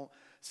that I won't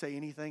say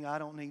anything I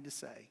don't need to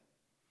say.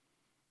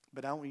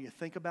 But I want you to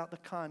think about the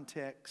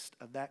context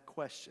of that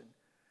question.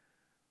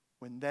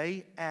 When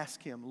they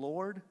ask him,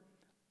 Lord,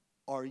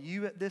 are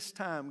you at this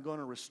time going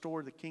to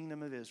restore the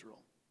kingdom of Israel?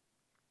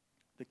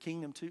 The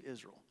kingdom to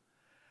Israel.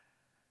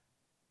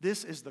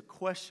 This is the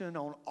question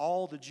on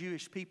all the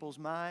Jewish people's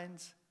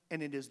minds,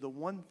 and it is the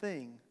one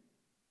thing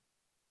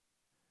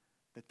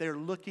that they're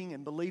looking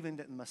and believing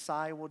that the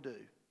Messiah will do.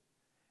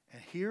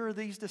 And here are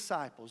these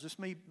disciples. This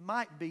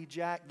might be,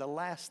 Jack, the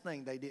last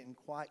thing they didn't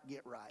quite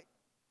get right.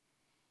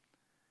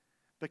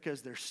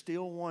 Because they're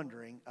still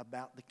wondering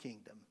about the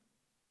kingdom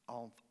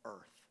on earth.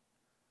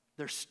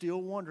 They're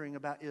still wondering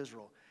about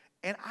Israel.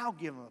 And I'll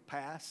give them a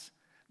pass.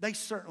 They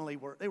certainly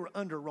were. They were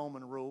under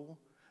Roman rule.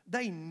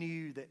 They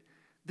knew that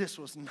this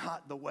was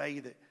not the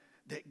way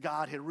that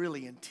God had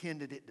really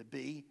intended it to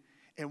be.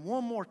 And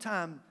one more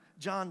time,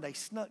 John, they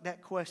snuck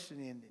that question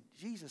in.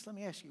 Jesus, let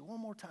me ask you one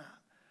more time.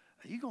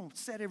 Are you going to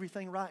set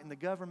everything right in the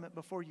government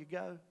before you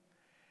go?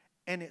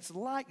 And it's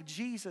like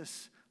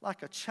Jesus,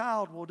 like a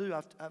child will do.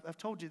 I've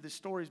told you these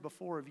stories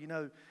before of,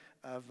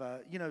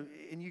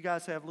 and you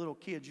guys have little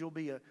kids. You'll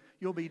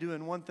be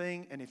doing one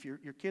thing, and if your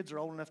kids are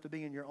old enough to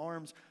be in your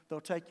arms,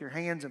 they'll take your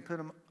hands and put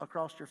them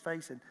across your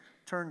face and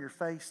turn your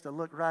face to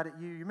look right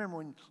at you. You remember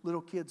when little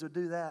kids would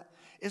do that?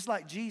 It's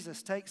like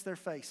Jesus takes their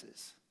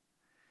faces,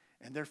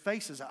 and their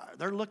faces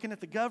they're looking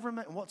at the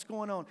government and what's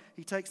going on.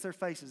 He takes their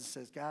faces and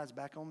says, guys,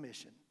 back on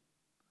mission.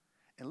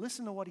 And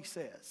listen to what he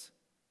says.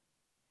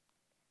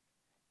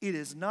 It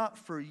is not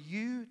for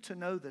you to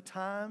know the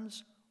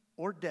times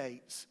or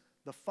dates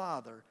the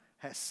Father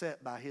has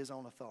set by his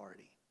own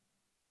authority.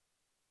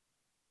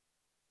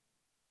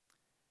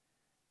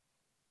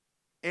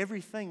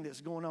 Everything that's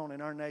going on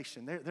in our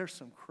nation, there's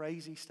some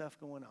crazy stuff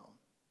going on.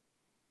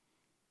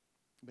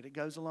 But it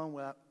goes along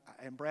with,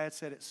 and Brad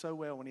said it so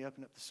well when he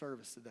opened up the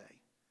service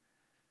today.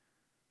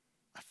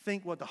 I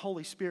think what the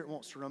Holy Spirit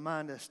wants to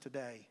remind us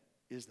today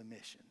is the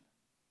mission.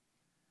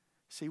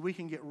 See, we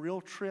can get real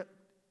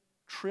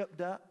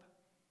tripped up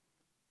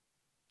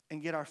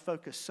and get our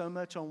focus so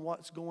much on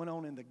what's going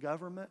on in the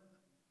government,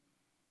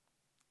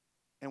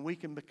 and we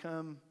can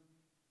become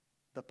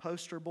the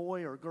poster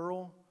boy or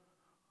girl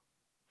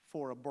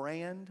for a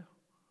brand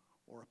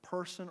or a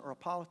person or a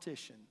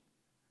politician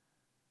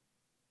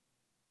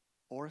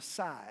or a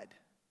side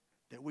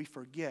that we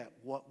forget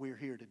what we're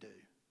here to do.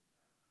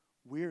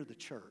 We're the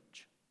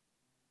church,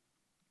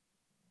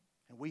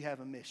 and we have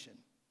a mission.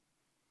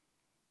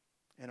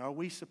 And are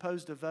we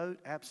supposed to vote?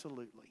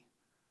 Absolutely.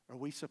 Are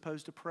we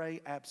supposed to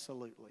pray?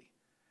 Absolutely.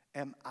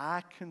 Am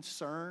I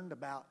concerned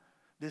about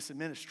this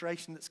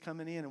administration that's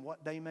coming in and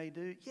what they may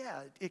do?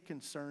 Yeah, it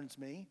concerns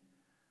me.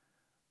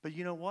 But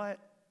you know what?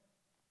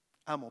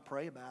 I'm going to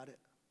pray about it.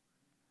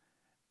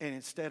 And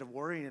instead of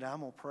worrying it,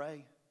 I'm going to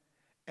pray.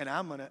 And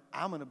I'm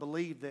going to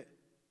believe that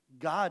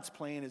God's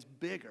plan is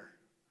bigger.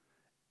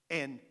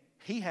 And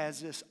he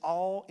has this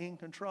all in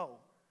control.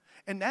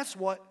 And that's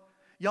what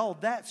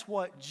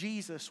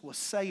Jesus was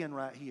saying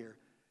right here.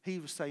 He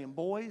was saying,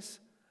 boys,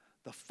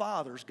 the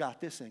Father's got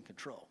this in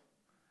control.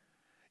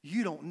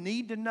 You don't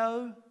need to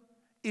know.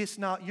 It's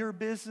not your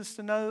business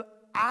to know.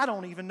 I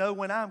don't even know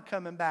when I'm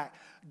coming back.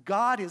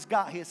 God has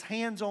got his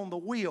hands on the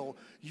wheel.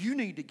 You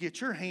need to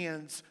get your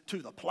hands to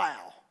the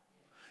plow.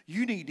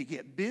 You need to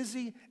get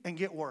busy and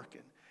get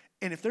working.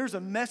 And if there's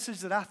a message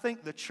that I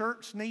think the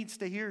church needs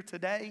to hear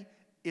today,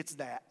 it's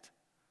that.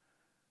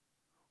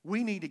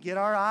 We need to get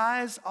our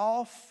eyes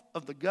off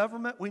of the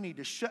government. We need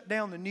to shut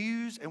down the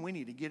news, and we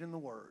need to get in the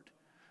Word.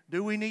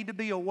 Do we need to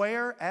be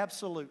aware?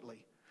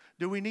 Absolutely.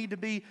 Do we need to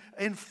be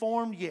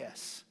informed?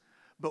 Yes.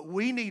 But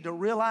we need to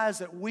realize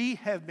that we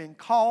have been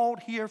called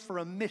here for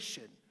a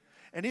mission.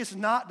 And it's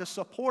not to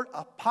support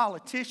a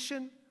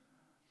politician.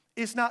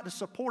 It's not to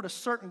support a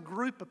certain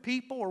group of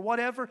people or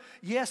whatever.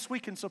 Yes, we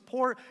can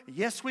support.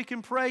 Yes, we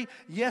can pray.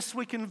 Yes,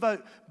 we can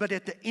vote. But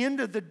at the end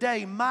of the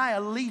day, my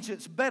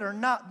allegiance better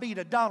not be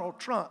to Donald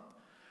Trump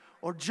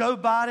or Joe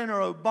Biden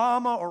or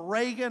Obama or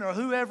Reagan or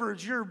whoever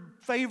is your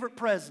favorite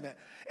president.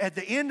 At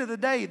the end of the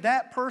day,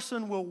 that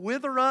person will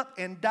wither up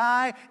and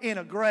die in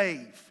a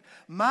grave.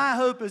 My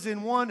hope is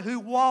in one who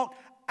walked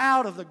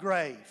out of the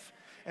grave.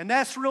 And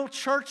that's real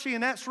churchy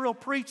and that's real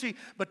preachy,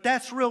 but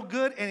that's real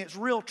good and it's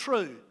real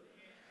true.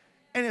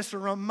 And it's a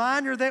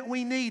reminder that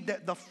we need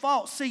that the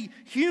faults, see,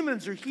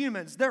 humans are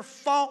humans. Their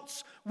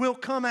faults will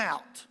come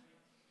out.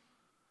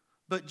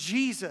 But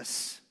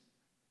Jesus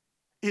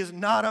is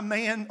not a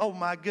man, oh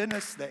my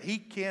goodness, that he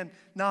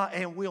cannot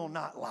and will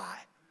not lie.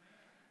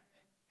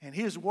 And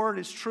his word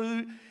is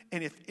true.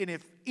 And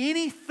if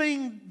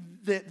anything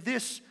that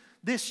this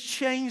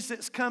change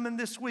that's coming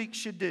this week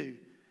should do,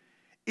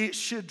 it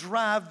should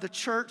drive the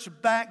church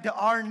back to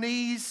our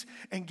knees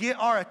and get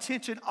our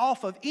attention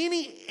off of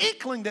any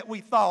inkling that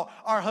we thought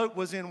our hope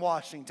was in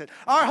Washington.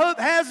 Our hope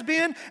has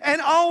been and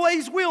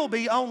always will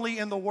be only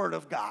in the Word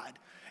of God.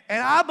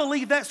 And I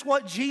believe that's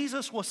what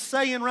Jesus was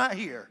saying right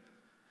here.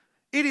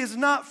 It is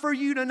not for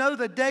you to know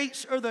the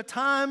dates or the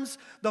times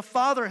the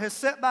Father has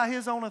set by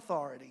His own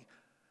authority.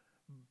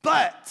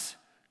 But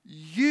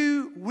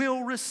you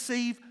will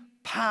receive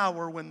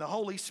power when the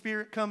Holy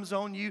Spirit comes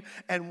on you.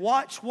 And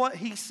watch what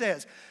He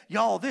says.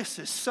 Y'all, this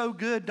is so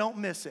good. Don't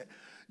miss it.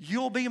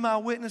 You'll be my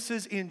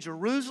witnesses in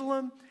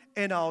Jerusalem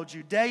and all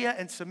Judea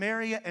and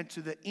Samaria and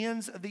to the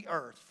ends of the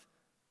earth.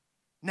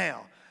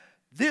 Now,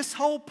 this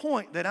whole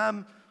point that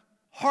I'm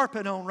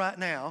harping on right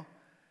now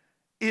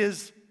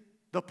is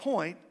the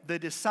point the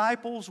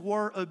disciples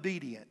were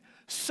obedient.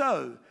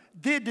 So,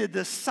 did the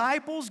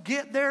disciples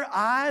get their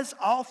eyes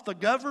off the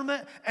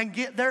government and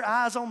get their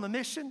eyes on the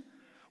mission?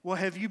 Well,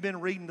 have you been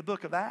reading the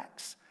book of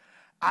Acts?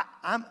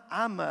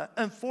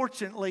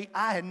 Unfortunately,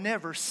 I had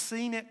never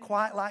seen it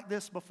quite like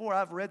this before.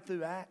 I've read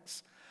through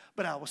Acts.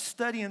 But I was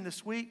studying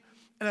this week,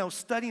 and I was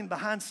studying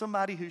behind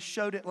somebody who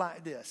showed it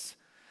like this.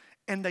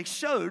 And they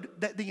showed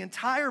that the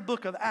entire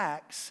book of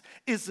Acts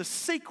is the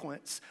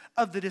sequence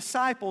of the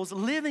disciples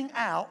living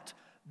out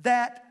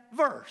that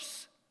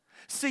verse.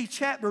 See,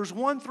 chapters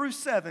 1 through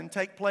 7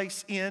 take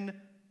place in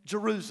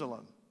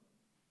Jerusalem.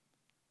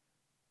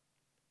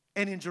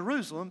 And in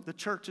Jerusalem, the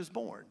church is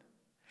born.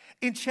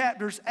 In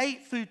chapters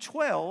 8 through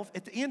 12,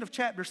 at the end of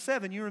chapter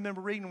 7, you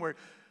remember reading where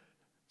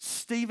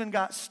Stephen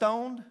got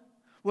stoned?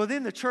 Well,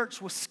 then the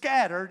church was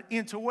scattered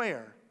into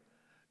where?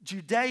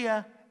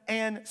 Judea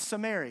and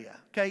Samaria.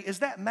 Okay, is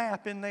that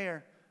map in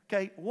there?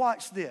 Okay,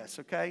 watch this,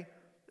 okay?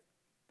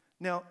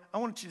 Now, I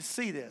want you to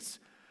see this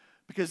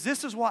because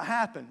this is what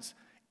happens.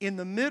 In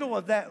the middle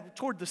of that,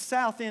 toward the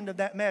south end of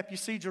that map, you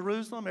see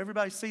Jerusalem.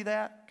 Everybody see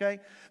that?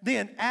 Okay.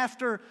 Then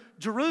after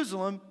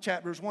Jerusalem,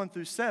 chapters 1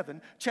 through 7,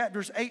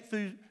 chapters 8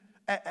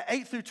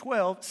 through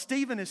 12,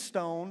 Stephen is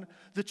stoned.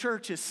 The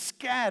church is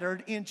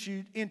scattered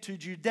into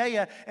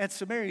Judea and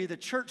Samaria. The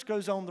church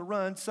goes on the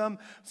run. Some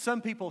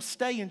people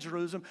stay in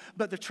Jerusalem,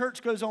 but the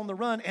church goes on the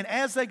run. And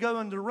as they go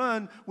on the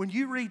run, when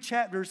you read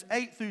chapters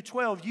 8 through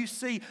 12, you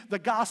see the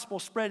gospel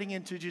spreading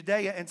into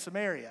Judea and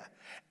Samaria.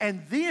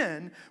 And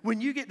then,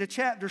 when you get to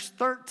chapters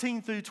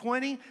 13 through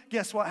 20,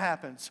 guess what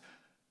happens?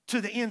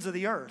 To the ends of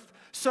the earth.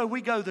 So we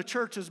go, the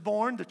church is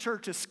born, the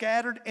church is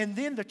scattered, and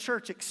then the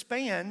church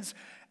expands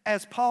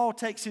as Paul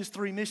takes his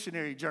 3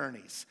 missionary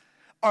journeys.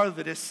 Are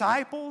the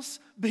disciples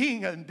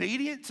being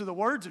obedient to the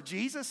words of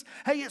Jesus?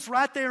 Hey, it's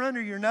right there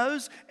under your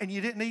nose, and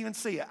you didn't even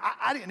see it.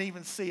 I didn't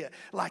even see it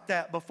like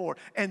that before.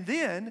 And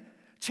then,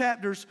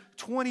 chapters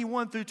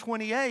 21 through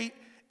 28,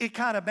 it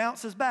kind of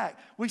bounces back.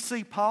 We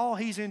see Paul,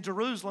 he's in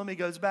Jerusalem. He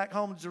goes back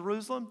home to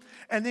Jerusalem.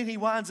 And then he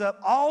winds up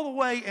all the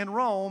way in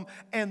Rome.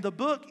 And the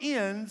book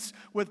ends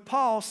with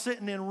Paul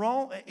sitting in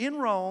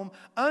Rome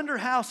under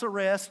house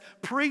arrest,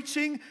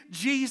 preaching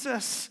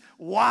Jesus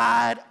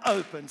wide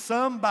open.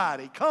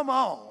 Somebody, come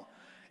on.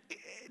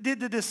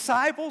 Did the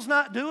disciples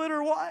not do it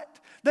or what?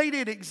 They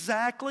did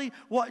exactly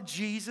what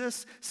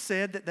Jesus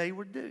said that they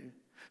would do.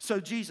 So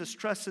Jesus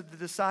trusted the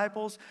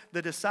disciples.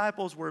 The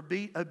disciples were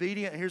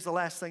obedient. Here's the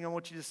last thing I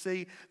want you to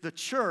see. The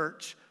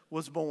church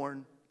was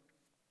born.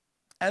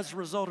 As a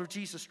result of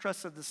Jesus'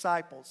 trust of the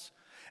disciples,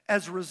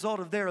 as a result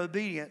of their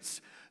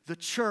obedience, the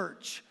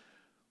church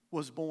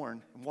was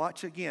born. And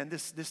watch again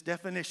this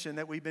definition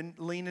that we've been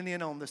leaning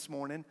in on this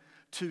morning.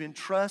 To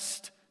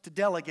entrust, to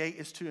delegate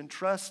is to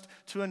entrust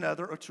to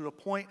another or to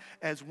appoint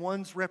as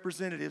one's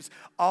representatives.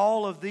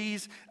 All of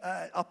these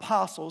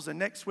apostles, and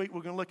next week we're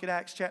going to look at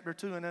Acts chapter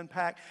 2 and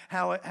unpack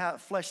how it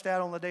fleshed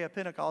out on the day of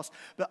Pentecost.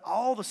 But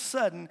all of a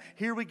sudden,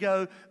 here we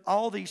go,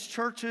 all these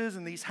churches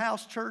and these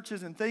house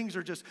churches and things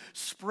are just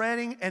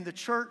spreading, and the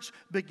church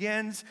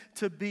begins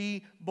to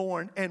be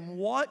born. And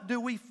what do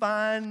we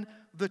find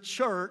the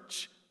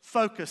church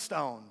focused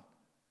on?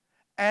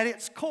 At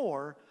its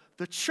core,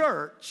 the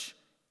church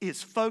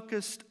is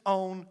focused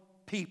on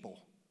people.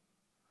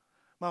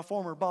 My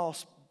former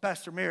boss,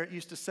 Pastor Merritt,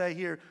 used to say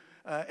here,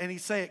 and he'd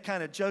say it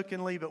kind of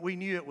jokingly, but we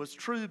knew it was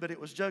true, but it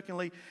was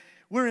jokingly,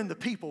 we're in the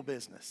people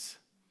business.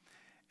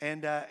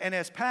 And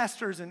as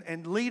pastors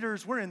and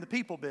leaders, we're in the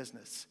people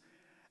business.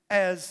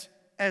 As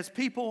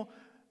people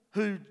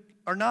who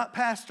are not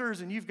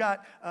pastors and you've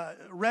got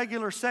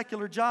regular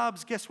secular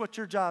jobs, guess what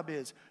your job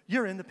is?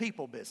 You're in the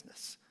people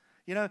business.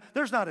 You know,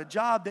 there's not a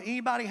job that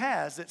anybody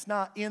has that's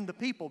not in the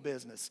people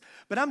business.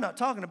 But I'm not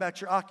talking about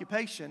your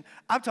occupation.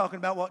 I'm talking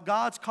about what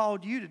God's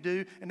called you to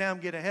do. And now I'm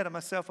getting ahead of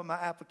myself in my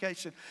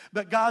application.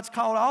 But God's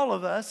called all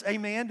of us,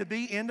 amen, to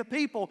be in the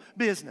people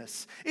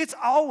business. It's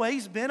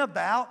always been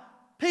about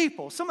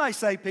People. Somebody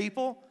say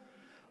people.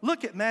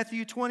 Look at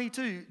Matthew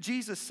 22.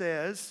 Jesus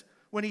says,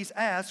 when he's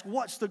asked,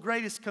 what's the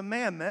greatest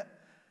commandment?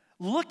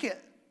 Look at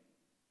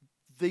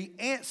the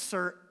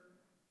answer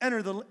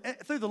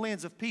through the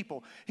lens of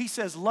people. He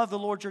says, love the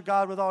Lord your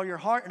God with all your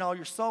heart and all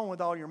your soul and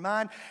with all your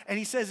mind. And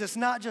he says, it's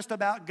not just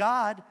about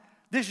God.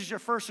 This is your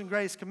first and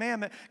greatest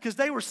commandment. Because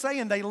they were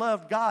saying they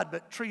loved God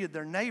but treated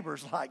their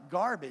neighbors like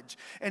garbage.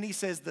 And he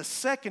says, the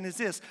second is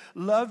this,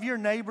 love your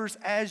neighbors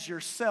as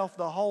yourself.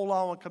 The whole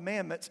law and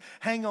commandments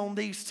hang on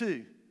these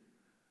two.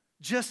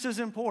 Just as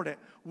important,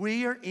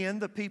 we are in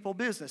the people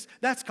business.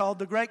 That's called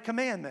the Great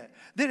Commandment.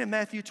 Then in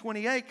Matthew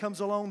 28 comes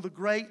along the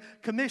Great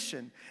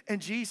Commission.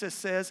 And Jesus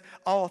says,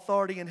 all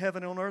authority in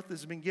heaven and on earth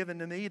has been given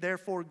to me.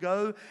 Therefore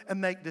go and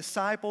make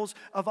disciples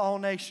of all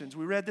nations.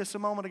 We read this a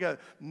moment ago.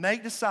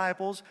 Make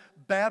disciples,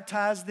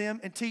 baptize them,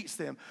 and teach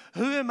them.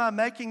 Who am I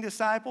making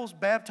disciples,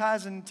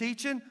 baptizing, and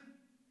teaching?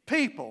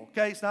 People.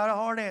 Okay, it's not a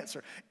hard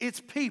answer. It's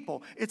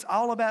people. It's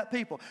all about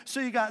people. So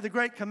you got the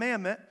Great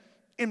Commandment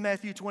in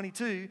Matthew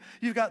 22,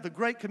 you've got the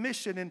Great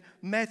Commission in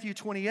Matthew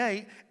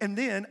 28, and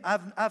then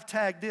I've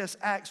tagged this,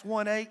 Acts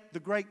 1:8, the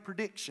Great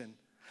Prediction.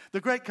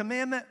 The Great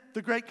Commandment,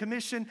 the Great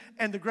Commission,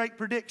 and the Great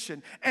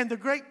Prediction. And the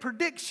Great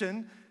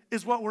Prediction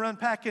is what we're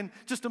unpacking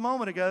just a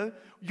moment ago.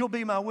 You'll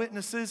be my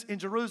witnesses in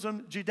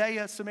Jerusalem,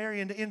 Judea,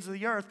 Samaria, and the ends of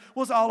the earth.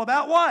 Was all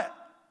about what?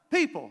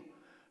 People.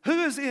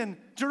 Who is in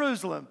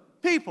Jerusalem?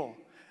 People.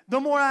 The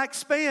more I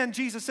expand,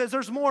 Jesus says,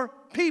 there's more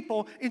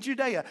people in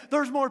Judea.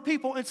 There's more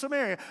people in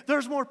Samaria.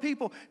 There's more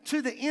people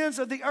to the ends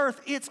of the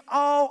earth. It's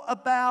all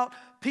about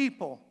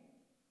people.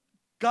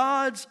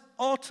 God's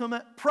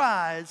ultimate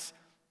prize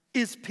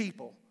is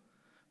people.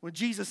 When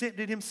Jesus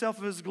emptied himself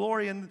of his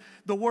glory and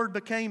the Word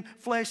became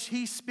flesh,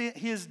 he spent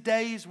his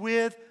days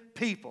with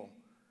people.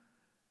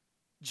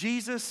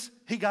 Jesus,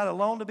 he got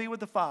alone to be with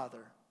the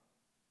Father.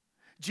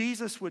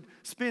 Jesus would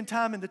spend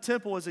time in the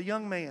temple as a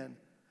young man.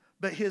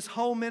 But his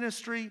whole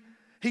ministry,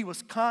 he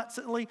was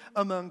constantly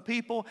among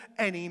people,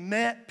 and he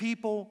met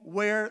people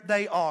where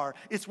they are.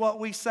 It's what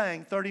we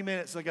sang 30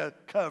 minutes ago,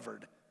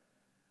 covered.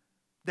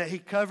 That he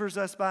covers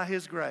us by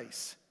his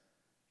grace.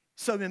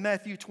 So in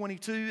Matthew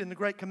 22, in the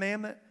Great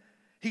Commandment,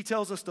 he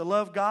tells us to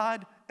love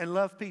God and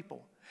love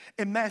people.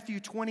 In Matthew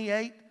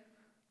 28,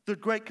 the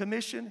Great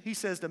Commission, he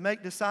says to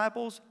make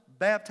disciples,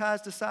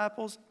 baptize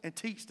disciples, and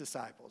teach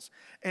disciples.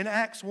 In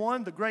Acts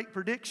 1, the Great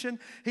Prediction,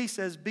 he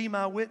says, be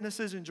my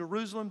witnesses in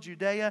Jerusalem,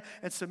 Judea,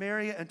 and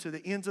Samaria, and to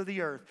the ends of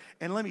the earth.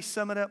 And let me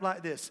sum it up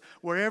like this.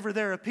 Wherever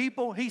there are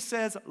people, he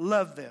says,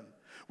 love them.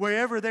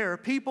 Wherever there are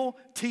people,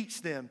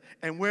 teach them.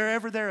 And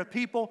wherever there are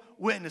people,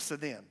 witness to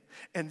them.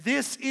 And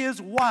this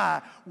is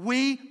why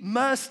we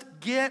must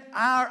get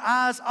our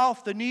eyes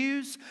off the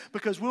news,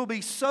 because we'll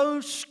be so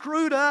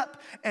screwed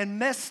up and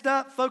messed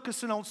up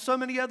focusing on so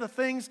many other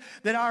things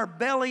that our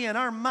belly and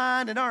our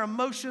mind and our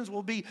emotions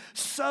will be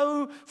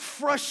so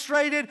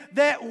frustrated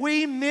that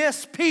we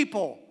miss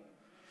people.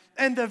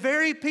 And the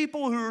very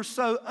people who are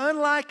so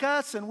unlike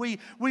us and we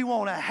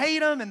want to hate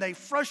them and they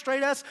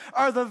frustrate us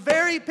are the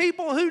very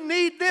people who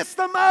need this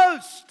the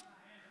most.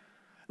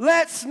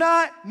 Let's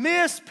not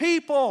miss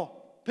people.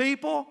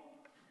 People.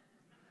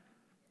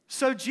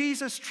 So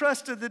Jesus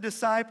trusted the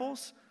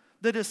disciples.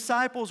 The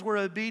disciples were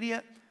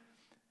obedient.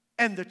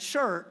 And the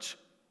church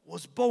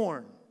was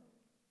born.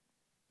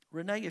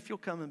 Renee, if you'll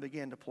come and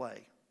begin to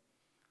play.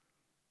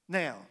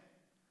 Now,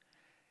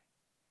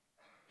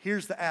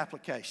 here's the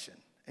application.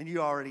 And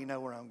you already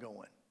know where I'm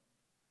going.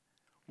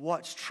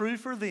 What's true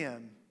for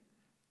them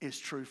is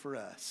true for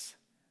us.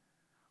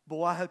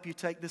 Boy, I hope you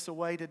take this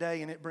away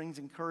today and it brings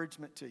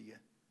encouragement to you.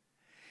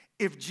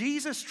 If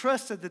Jesus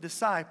trusted the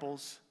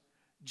disciples,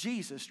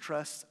 Jesus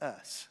trusts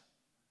us.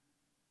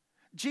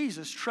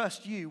 Jesus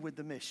trusts you with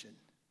the mission.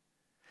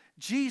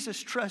 Jesus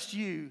trusts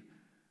you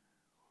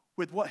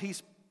with what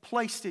he's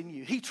placed in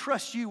you. He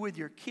trusts you with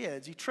your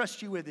kids. He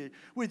trusts you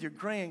with your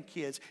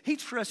grandkids. He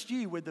trusts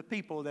you with the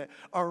people that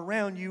are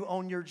around you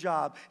on your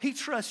job. He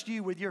trusts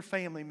you with your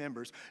family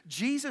members.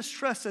 Jesus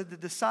trusted the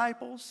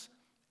disciples,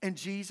 and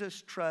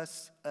Jesus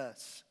trusts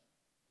us.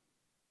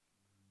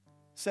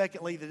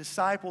 Secondly, the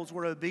disciples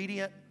were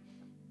obedient,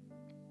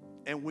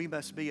 and we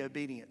must be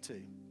obedient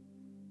too.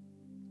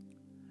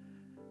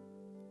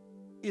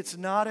 It's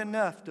not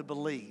enough to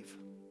believe.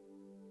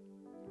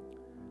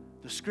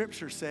 The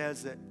scripture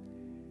says that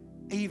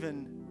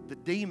even the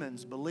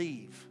demons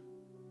believe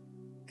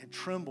and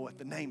tremble at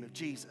the name of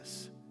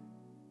Jesus.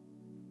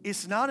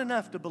 It's not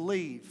enough to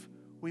believe,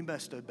 we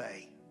must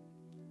obey.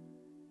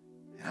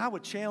 And I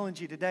would challenge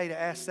you today to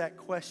ask that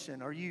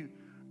question. Are you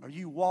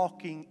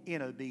walking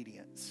in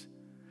obedience?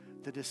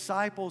 The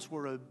disciples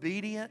were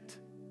obedient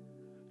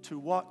to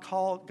what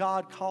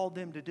God called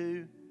them to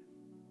do,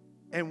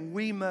 and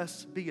we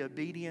must be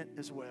obedient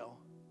as well.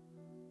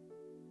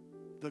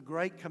 The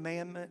Great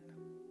Commandment,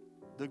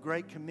 the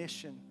Great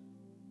Commission,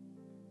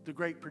 the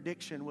Great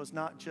Prediction was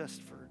not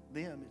just for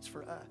them, it's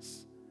for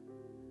us.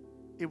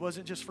 It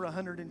wasn't just for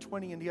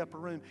 120 in the upper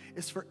room.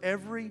 It's for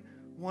every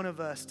one of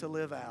us to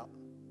live out.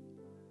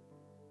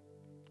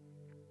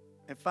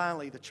 And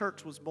finally, the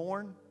church was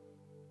born,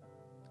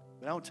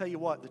 But I'll tell you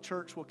what, the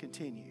church will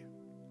continue.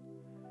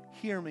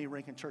 Hear me,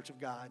 Rankin Church of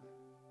God.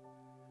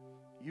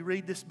 You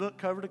read this book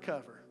cover to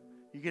cover.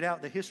 You get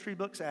out the history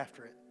books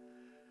after it.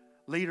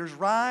 Leaders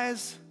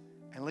rise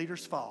and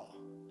leaders fall.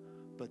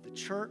 But the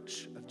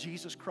church of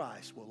Jesus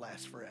Christ will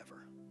last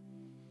forever.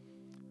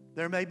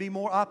 There may be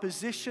more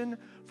opposition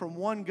from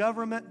one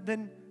government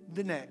than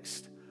the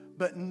next.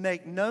 But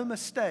make no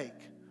mistake,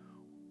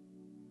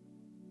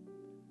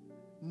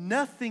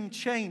 nothing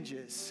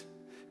changes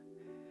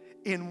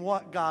in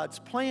what God's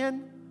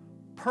plan,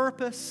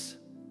 purpose,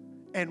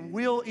 and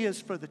will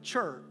is for the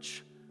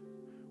church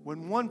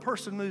when one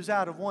person moves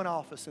out of one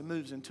office and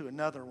moves into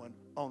another one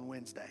on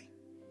Wednesday.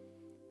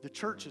 The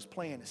church's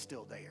plan is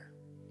still there.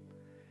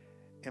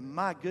 And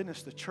my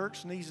goodness, the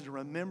church needs to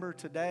remember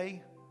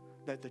today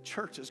that the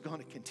church is going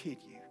to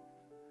continue.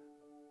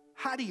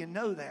 How do you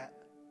know that,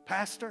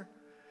 Pastor?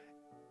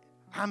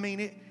 I mean,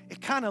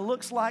 it kind of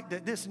looks like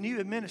that this new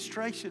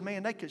administration,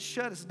 man, they could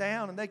shut us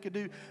down and they could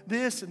do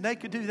this and they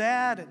could do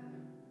that. And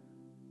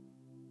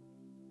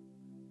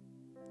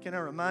can I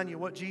remind you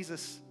what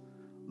Jesus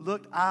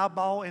looked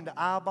eyeball into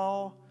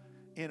eyeball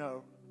in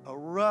a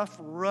rough,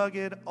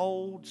 rugged,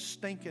 old,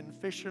 stinking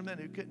fisherman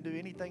who couldn't do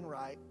anything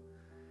right?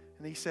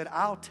 And he said,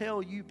 I'll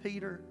tell you,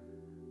 Peter,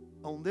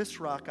 on this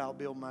rock I'll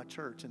build my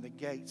church, and the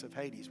gates of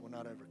Hades will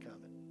not overcome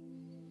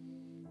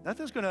it.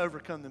 Nothing's going to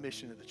overcome the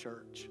mission of the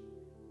church.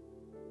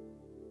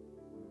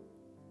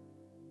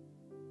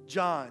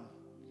 John,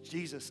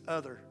 Jesus'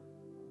 other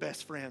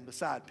best friend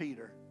beside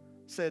Peter,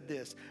 said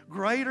this,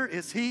 greater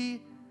is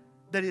he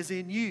that is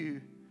in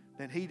you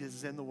than he that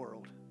is in the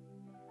world.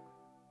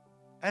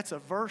 That's a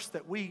verse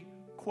that we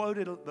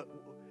quoted, but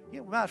we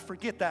might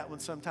forget that one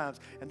sometimes.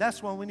 And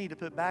that's one we need to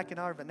put back in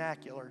our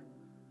vernacular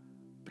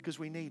because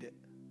we need it.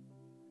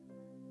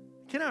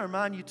 Can I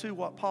remind you too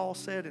what Paul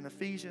said in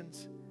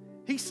Ephesians?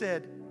 He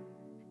said,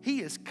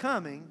 he is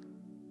coming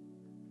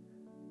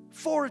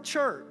for a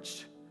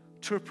church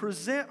to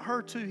present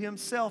her to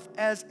himself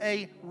as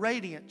a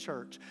radiant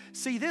church.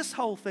 See, this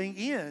whole thing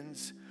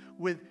ends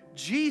with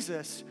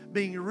Jesus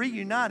being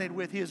reunited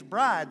with his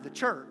bride, the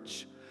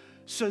church.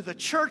 So the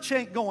church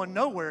ain't going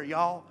nowhere,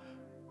 y'all,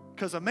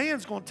 because a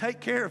man's going to take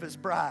care of his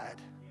bride.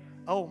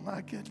 Oh, my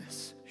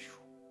goodness.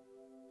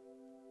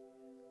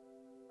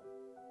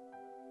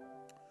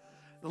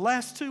 The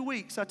last 2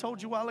 weeks, I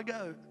told you a while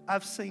ago,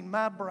 I've seen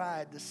my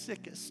bride the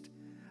sickest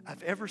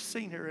I've ever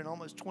seen her in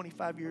almost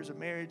 25 years of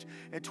marriage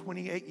and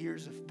 28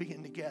 years of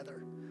being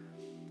together.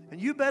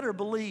 And you better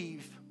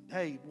believe,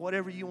 hey,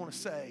 whatever you want to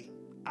say,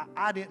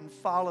 I didn't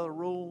follow the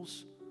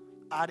rules.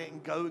 I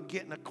didn't go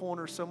get in a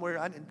corner somewhere.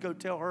 I didn't go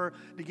tell her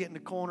to get in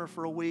the corner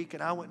for a week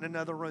and I went in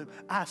another room.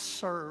 I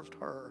served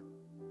her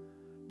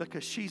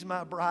because she's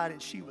my bride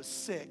and she was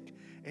sick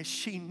and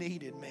she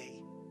needed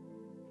me.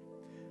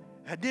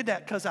 I did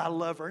that because I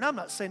love her. And I'm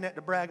not saying that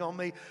to brag on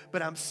me,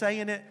 but I'm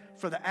saying it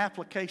for the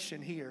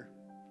application here.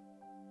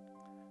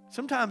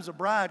 Sometimes the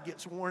bride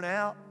gets worn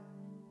out.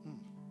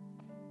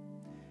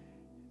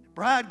 The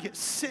bride gets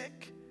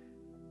sick.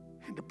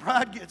 And the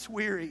bride gets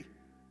weary.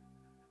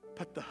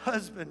 But the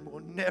husband will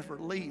never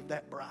leave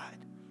that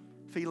bride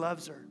if he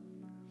loves her.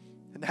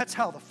 And that's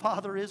how the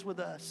Father is with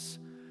us.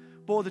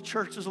 Boy, the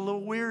church is a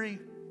little weary,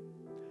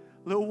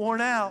 a little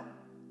worn out.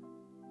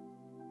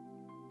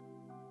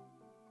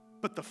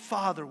 But the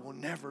Father will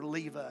never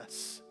leave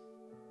us.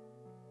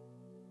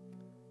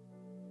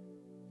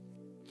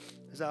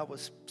 As I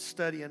was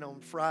studying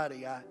on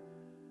Friday,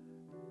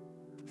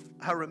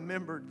 I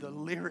remembered the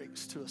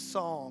lyrics to a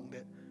song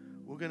that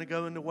we're going to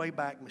go in the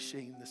Wayback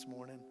Machine this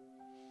morning.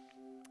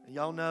 And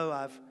y'all know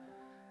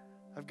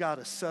I've got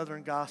a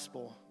Southern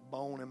gospel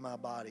bone in my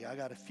body. I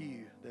got a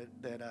few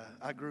that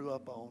I grew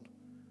up on.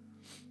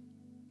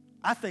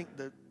 I think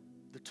the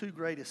two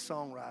greatest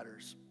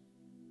songwriters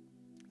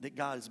that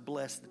God has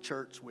blessed the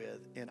church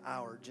with in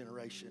our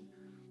generation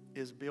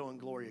is Bill and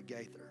Gloria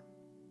Gaither.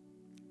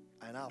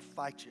 And I'll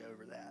fight you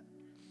over that.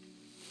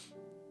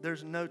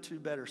 There's no two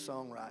better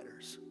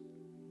songwriters.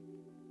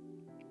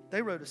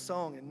 They wrote a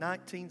song in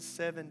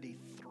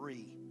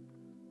 1973.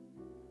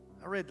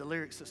 I read the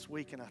lyrics this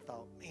week and I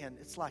thought, man,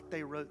 it's like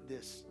they wrote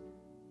this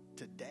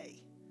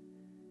today.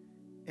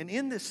 And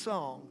in this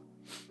song,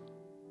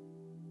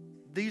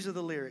 these are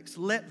the lyrics.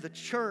 Let the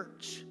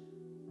church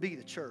be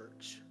the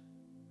church.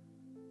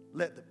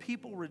 Let the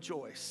people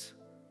rejoice.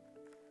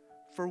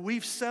 For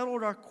we've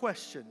settled our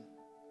question.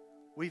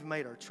 We've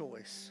made our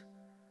choice.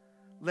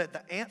 Let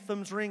the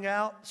anthems ring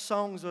out,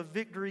 songs of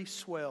victory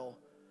swell.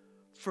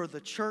 For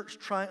the church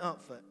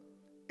triumphant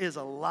is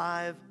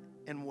alive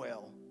and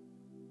well.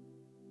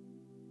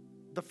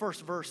 The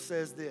first verse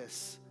says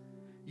this.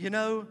 You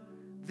know,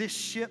 this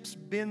ship's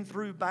been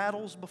through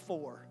battles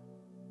before.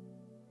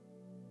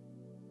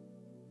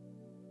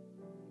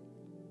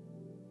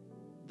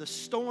 The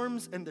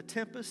storms and the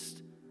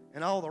tempest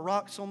and all the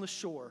rocks on the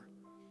shore.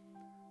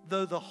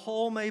 Though the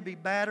hull may be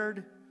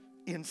battered,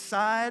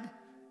 inside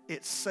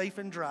it's safe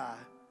and dry.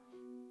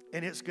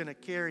 And it's going to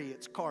carry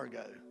its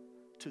cargo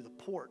to the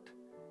port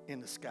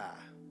in the sky.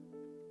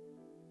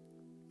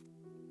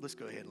 Let's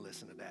go ahead and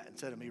listen to that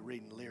instead of me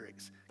reading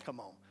lyrics.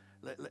 Come on.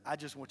 I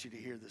just want you to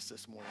hear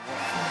this morning.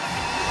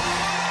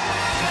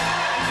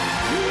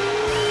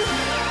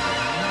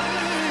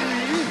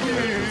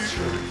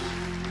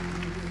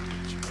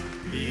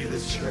 Be the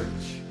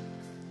church.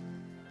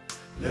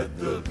 Let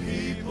the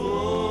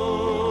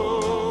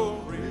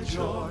people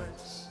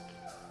rejoice.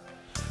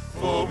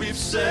 For we've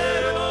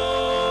settled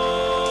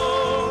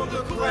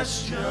the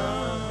question.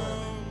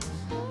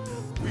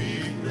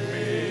 We've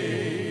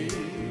made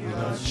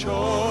our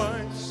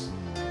choice.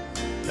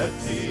 Let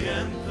the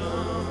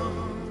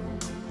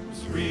anthems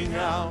ring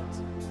out.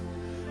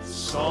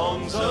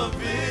 Songs of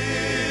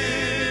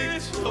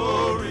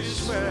victory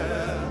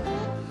swell.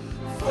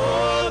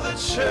 For the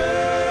church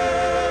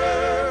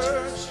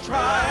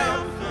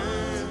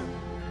triumphant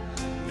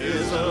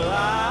is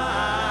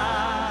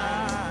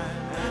alive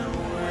and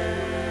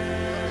well.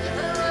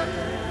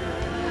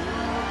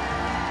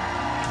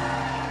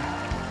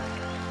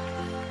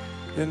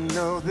 You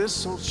know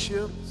this old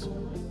ship's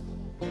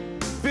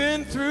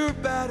been through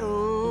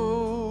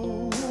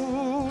battles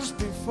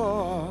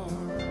before.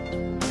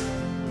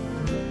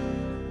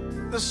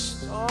 The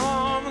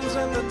storms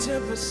and the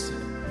tempests,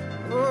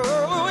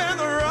 oh, and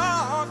the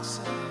rocks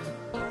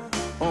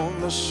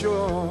on the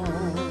shore.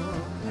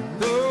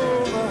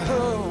 Though the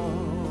hull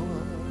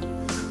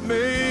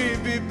may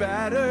be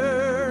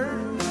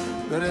battered,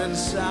 but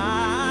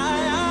inside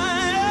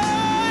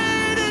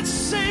it's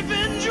safe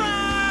and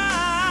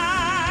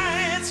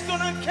dry. It's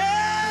gonna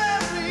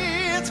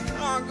carry its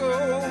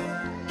cargo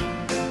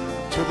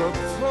to the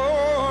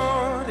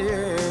port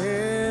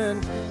in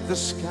the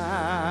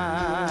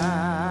sky.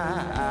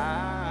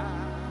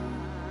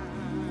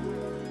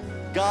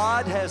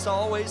 God has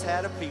always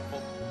had a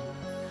people.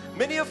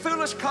 Many a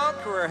foolish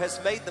conqueror has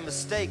made the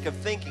mistake of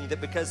thinking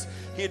that because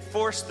he had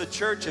forced the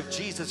church of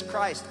Jesus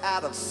Christ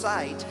out of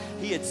sight,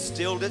 he had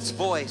stilled its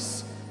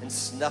voice and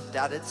snuffed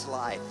out its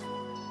life.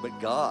 But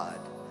God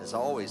has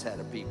always had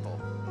a people.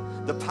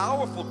 The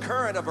powerful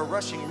current of a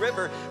rushing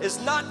river is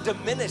not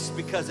diminished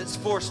because it's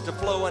forced to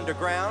flow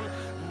underground.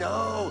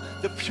 No,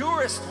 the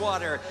purest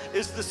water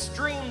is the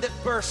stream that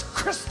bursts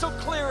crystal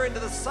clear into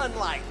the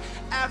sunlight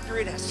after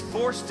it has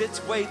forced its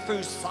way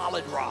through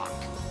solid rock.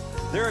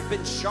 There have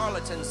been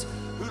charlatans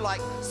who,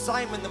 like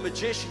Simon the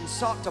magician,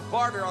 sought to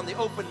barter on the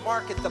open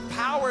market the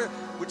power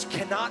which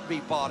cannot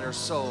be bought or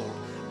sold.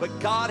 But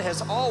God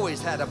has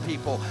always had a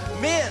people,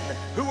 men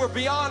who were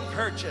beyond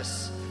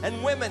purchase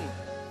and women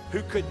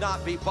who could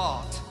not be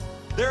bought.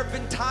 There have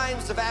been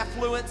times of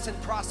affluence and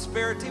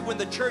prosperity when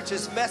the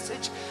church's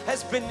message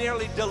has been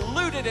nearly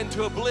diluted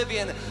into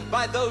oblivion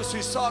by those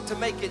who sought to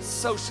make it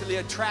socially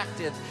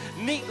attractive,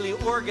 neatly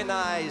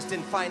organized,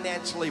 and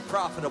financially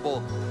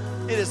profitable.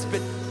 It has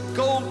been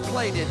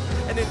gold-plated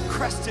and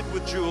encrusted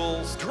with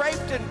jewels.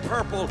 Draped in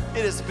purple,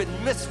 it has been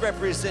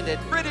misrepresented,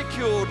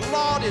 ridiculed,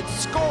 lauded,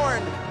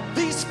 scorned.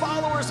 These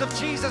followers of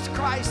Jesus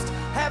Christ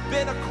have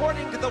been,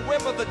 according to the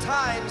whim of the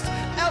times,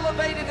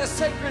 elevated as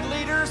sacred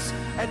leaders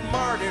and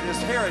martyred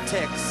as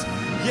heretics.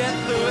 Yet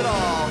through it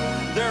all,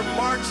 there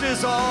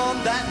marches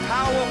on that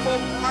powerful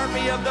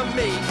army of the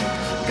meek,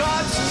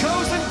 God's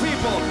chosen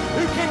people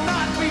who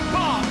cannot be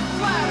bought,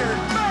 flattered,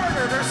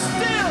 murdered, or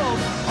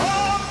stilled.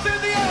 All through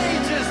the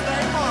ages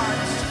they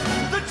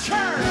marched. The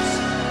church,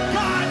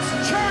 God's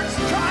church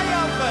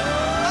triumphant,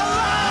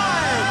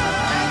 alive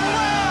and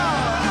well.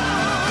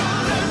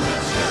 Let the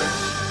church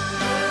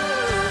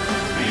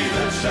be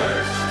the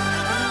church.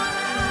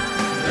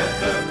 Let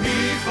the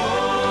people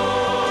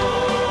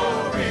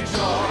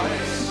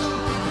rejoice.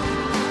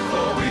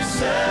 For we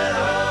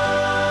settled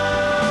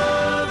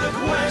the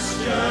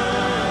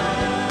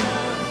question.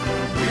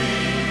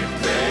 We've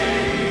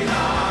made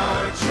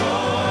our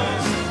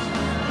choice.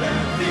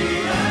 Let the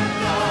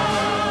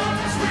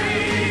anthems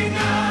ring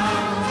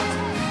out.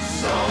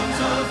 Songs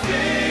of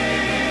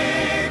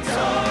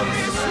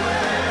victory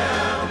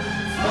swell.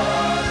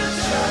 For the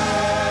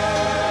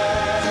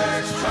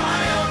church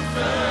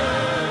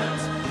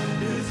triumphant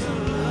is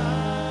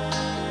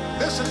alive.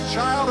 Listen,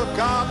 child of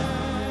God,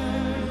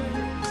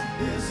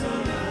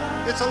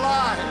 it's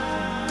alive.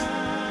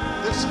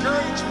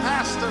 Discouraged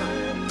pastor,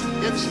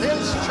 it's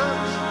his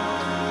church,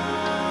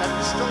 and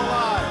it's still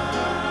alive.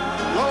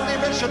 Lonely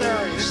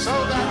missionary,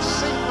 sow that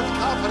seed with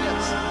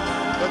confidence.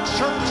 The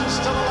church is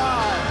still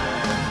alive.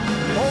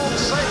 Old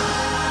saint,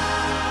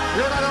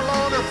 you're not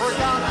alone or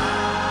forgotten.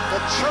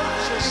 The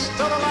church is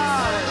still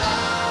alive.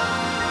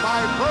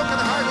 My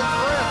broken-hearted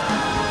friend,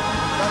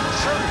 the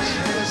church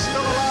is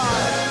still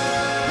alive.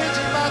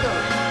 Busy mother,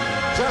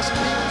 just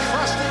keep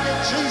trusting in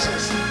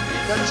Jesus.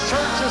 The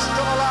church is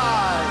still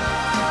alive.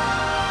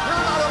 You're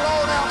not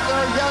alone out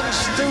there, young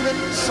student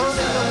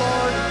serving the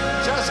Lord.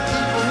 Just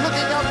keep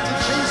looking up to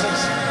Jesus.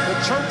 The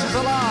church is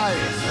alive.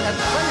 And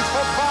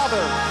faithful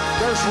Father,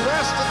 there's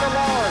rest in the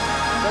Lord.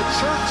 The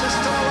church is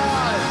still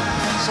alive.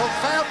 So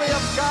family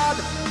of God,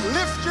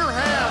 lift your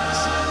hands.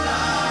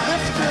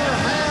 Lift your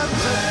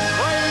hands and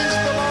praise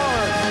the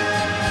Lord.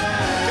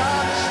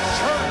 God's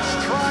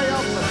church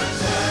triumphant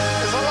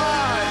is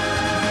alive.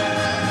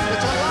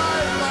 It's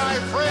alive, my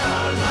friend.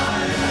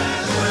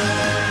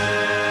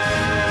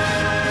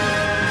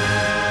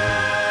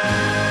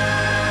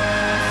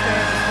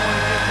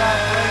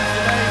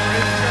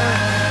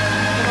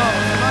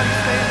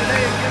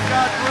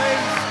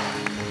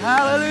 praise.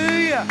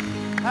 Hallelujah.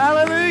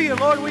 Hallelujah.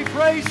 Lord, we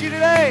praise you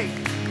today.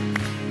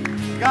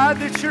 God,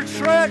 that your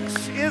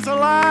church is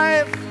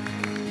alive,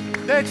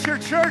 that your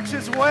church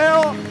is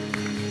well,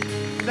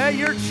 that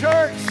your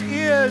church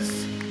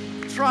is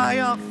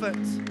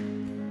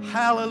triumphant.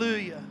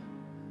 Hallelujah.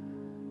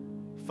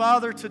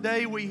 Father,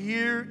 today we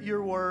hear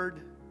your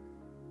word.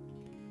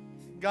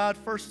 God,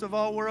 first of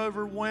all, we're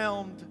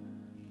overwhelmed.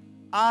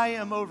 I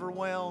am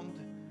overwhelmed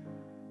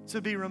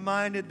to be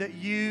reminded that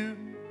you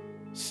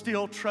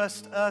still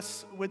trust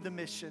us with the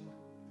mission.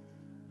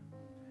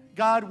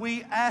 God,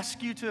 we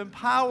ask you to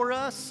empower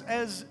us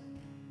as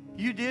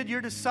you did your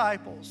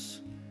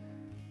disciples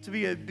to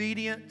be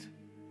obedient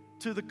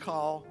to the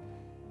call.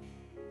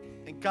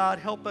 And God,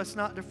 help us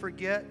not to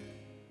forget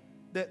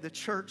that the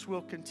church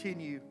will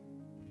continue.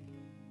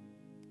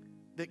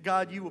 That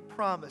God, you will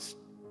promise,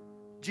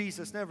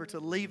 Jesus, never to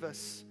leave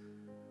us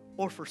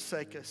or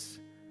forsake us.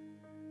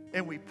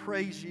 And we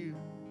praise you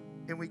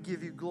and we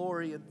give you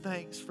glory and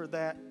thanks for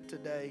that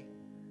today.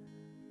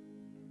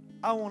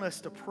 I want us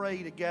to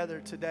pray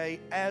together today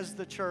as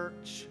the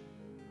church,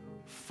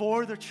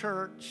 for the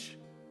church,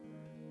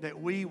 that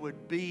we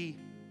would be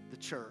the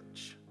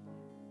church.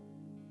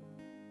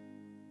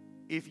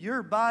 If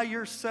you're by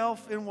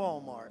yourself in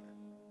Walmart,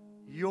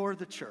 you're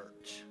the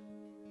church.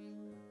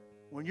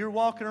 When you're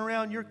walking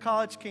around your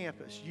college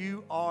campus,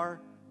 you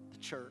are the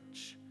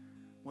church.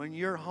 When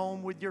you're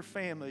home with your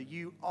family,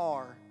 you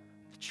are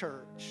the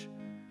church.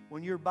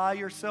 When you're by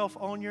yourself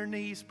on your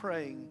knees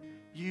praying,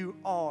 you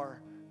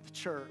are the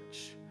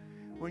church.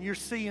 When you're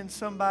seeing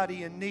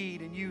somebody in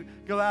need and you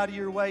go out of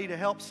your way to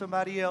help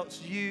somebody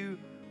else, you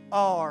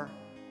are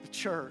the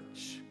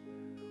church.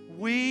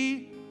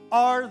 We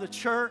are the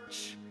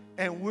church,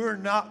 and we're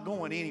not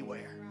going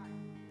anywhere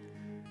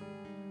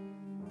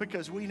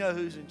because we know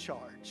who's in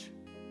charge.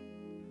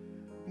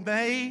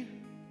 May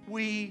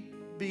we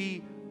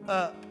be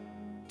up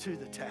to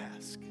the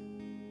task.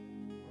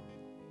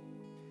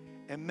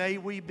 And may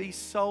we be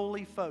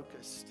solely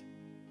focused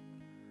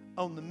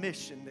on the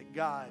mission that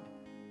God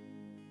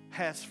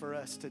has for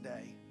us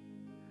today.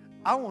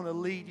 I want to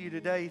lead you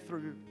today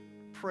through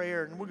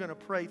prayer, and we're going to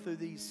pray through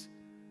these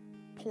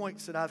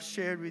points that I've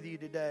shared with you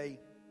today.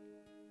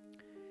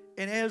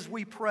 And as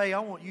we pray, I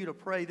want you to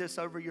pray this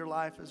over your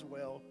life as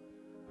well.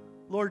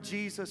 Lord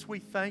Jesus, we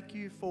thank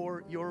you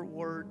for your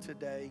word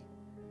today.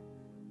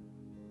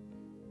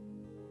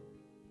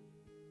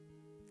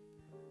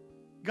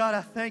 God,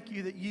 I thank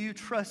you that you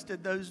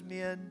trusted those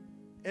men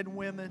and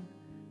women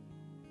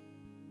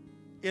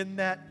in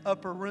that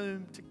upper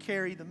room to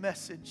carry the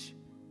message,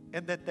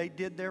 and that they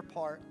did their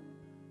part.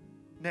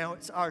 Now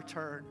it's our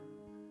turn.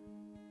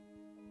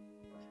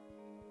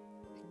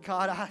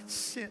 God, I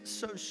sense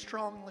so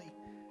strongly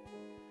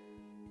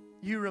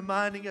you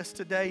reminding us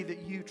today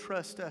that you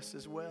trust us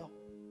as well.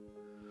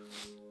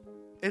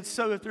 And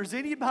so if there's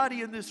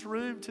anybody in this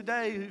room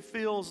today who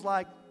feels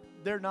like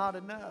they're not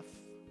enough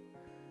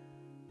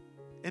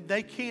and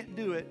they can't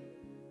do it,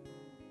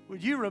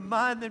 would you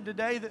remind them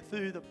today that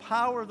through the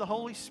power of the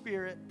Holy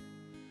Spirit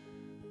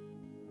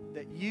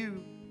that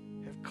you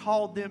have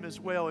called them as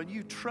well and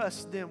you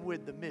trust them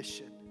with the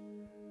mission.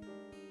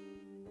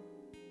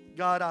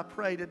 God, I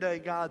pray today,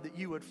 God, that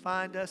you would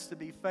find us to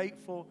be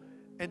faithful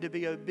and to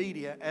be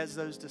obedient as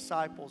those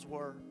disciples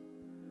were.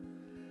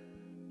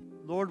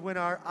 Lord, when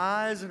our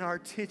eyes and our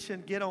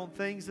attention get on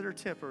things that are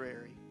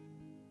temporary,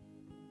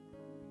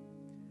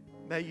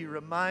 may you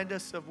remind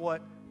us of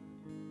what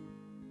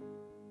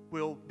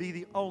will be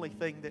the only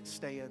thing that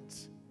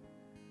stands.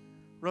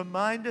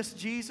 Remind us,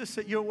 Jesus,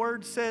 that your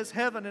word says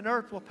heaven and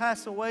earth will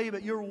pass away,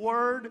 but your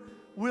word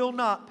will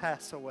not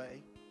pass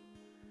away.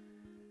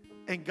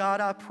 And God,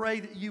 I pray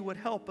that you would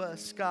help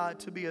us, God,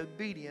 to be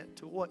obedient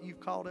to what you've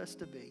called us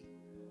to be.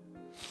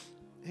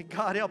 And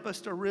God, help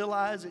us to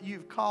realize that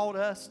you've called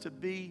us to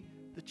be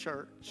the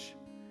church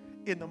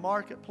in the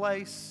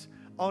marketplace,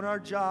 on our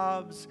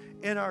jobs,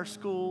 in our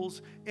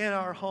schools, in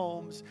our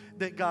homes,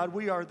 that God,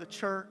 we are the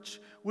church.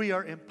 We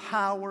are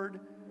empowered.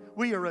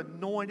 We are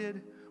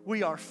anointed.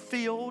 We are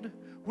filled.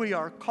 We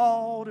are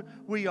called.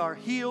 We are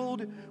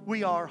healed.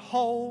 We are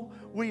whole.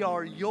 We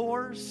are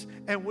yours.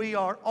 And we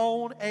are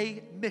on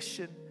a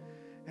mission.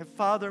 And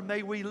Father,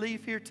 may we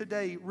leave here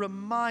today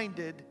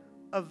reminded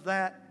of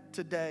that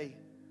today.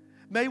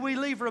 May we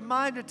leave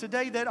reminded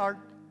today that our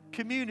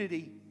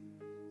community,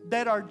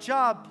 that our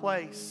job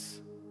place,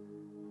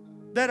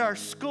 that our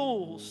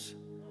schools,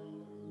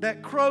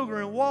 that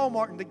Kroger and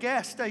Walmart and the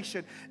gas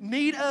station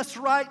need us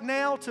right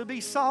now to be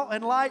salt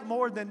and light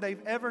more than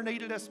they've ever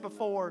needed us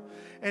before.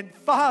 And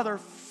Father,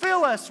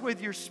 fill us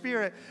with your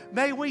Spirit.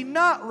 May we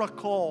not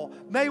recoil.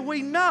 May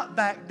we not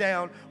back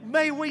down.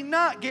 May we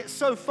not get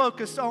so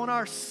focused on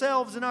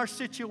ourselves and our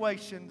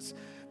situations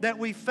that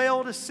we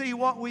fail to see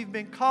what we've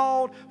been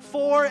called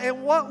for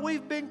and what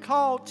we've been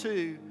called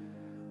to.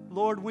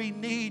 Lord, we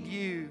need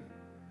you.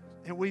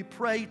 And we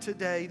pray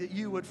today that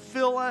you would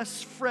fill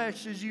us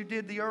fresh as you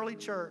did the early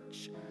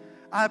church.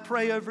 I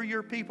pray over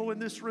your people in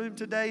this room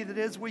today that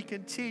as we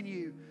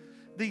continue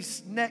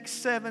these next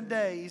 7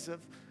 days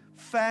of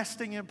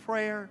fasting and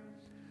prayer,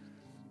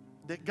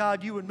 that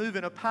God, you would move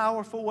in a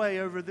powerful way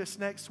over this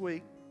next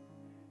week.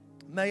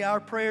 May our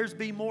prayers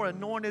be more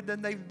anointed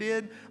than they've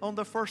been on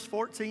the first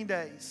 14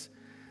 days.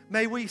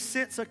 May we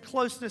sense a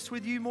closeness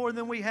with you more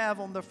than we have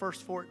on the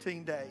first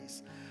 14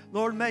 days.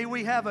 Lord, may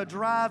we have a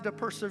drive to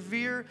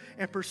persevere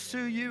and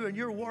pursue you and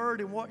your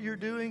word and what you're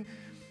doing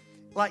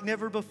like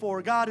never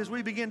before. God, as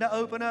we begin to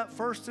open up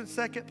 1st and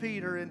 2nd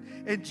Peter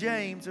and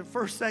James and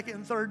 1st, 2nd,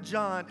 and 3rd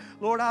John,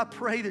 Lord, I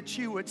pray that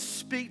you would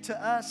speak to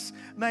us.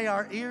 May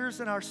our ears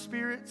and our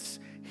spirits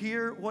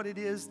hear what it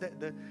is that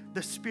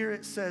the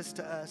Spirit says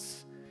to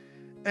us.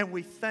 And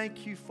we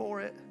thank you for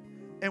it,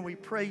 and we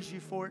praise you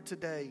for it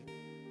today.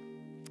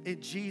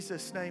 In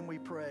Jesus' name we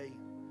pray.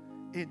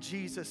 In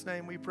Jesus'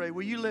 name we pray.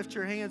 Will you lift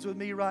your hands with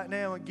me right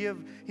now and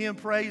give him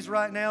praise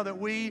right now that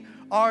we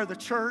are the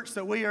church,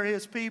 that we are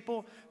his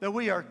people, that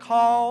we are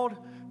called,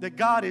 that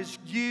God is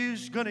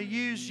going to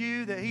use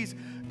you, that he's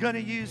going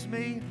to use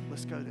me.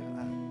 Let's go to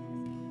that.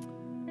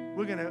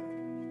 We're going to...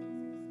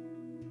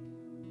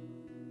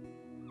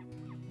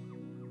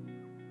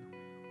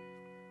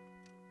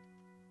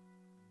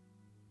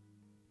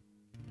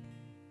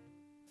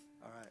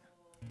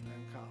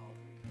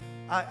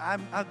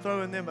 I'm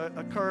throwing them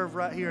a curve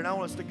right here, and I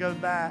want us to go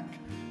back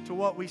to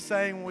what we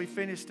sang when we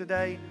finished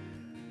today.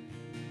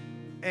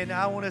 And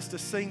I want us to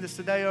sing this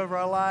today over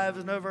our lives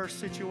and over our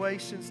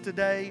situations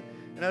today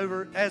and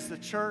over as the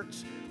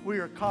church. We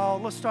are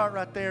called. Let's start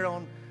right there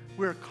on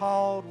we're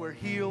called, we're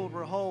healed,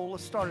 we're whole.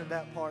 Let's start at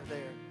that part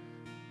there.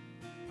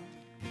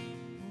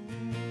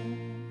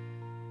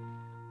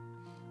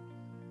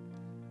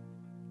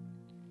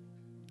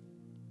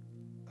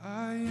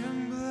 I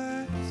am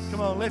blessed.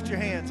 Come on, lift your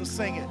hands. Let's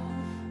sing it.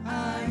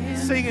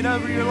 Sing it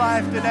over your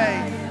life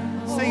today.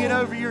 Sing it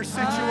over your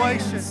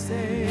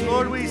situation.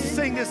 Lord, we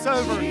sing this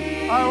over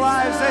our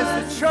lives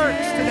as the church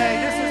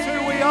today. This is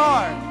who we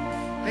are.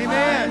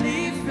 Amen.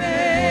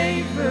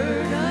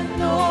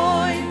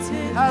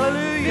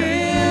 Hallelujah.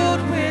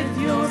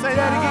 Say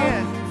that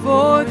again.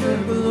 For the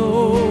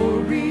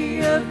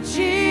glory of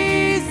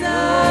Jesus'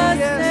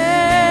 name.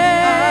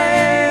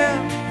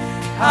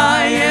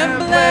 I am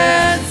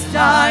blessed,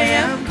 I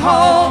am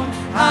called,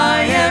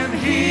 I am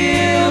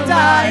healed,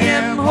 I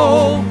am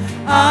whole,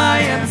 I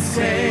am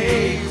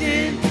saved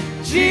in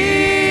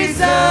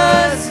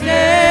Jesus'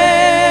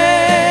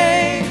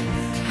 name.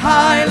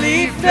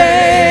 Highly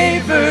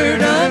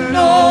favored,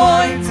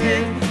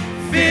 anointed,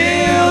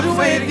 filled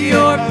with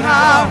your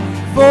power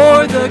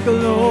for the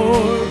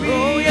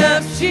glory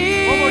of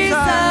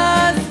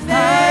Jesus'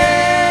 name.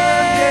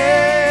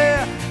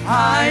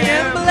 I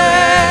am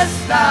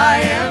blessed, I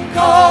am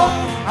called,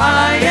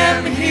 I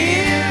am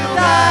healed,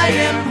 I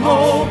am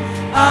whole,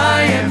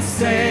 I am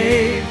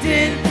saved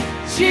in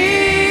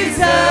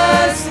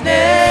Jesus'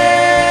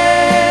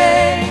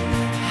 name.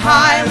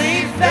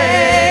 Highly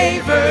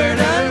favored,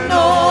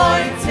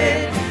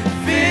 anointed,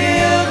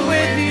 filled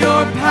with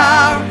your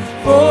power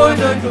for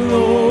the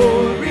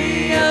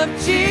glory of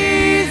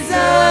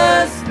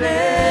Jesus'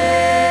 name.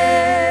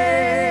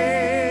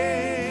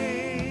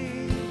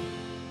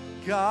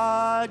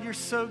 God, you're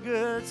so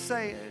good.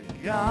 Say it.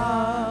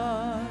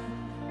 God,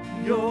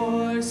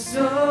 you're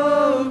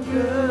so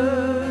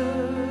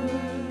good.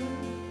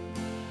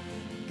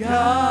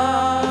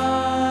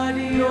 God,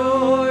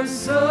 you're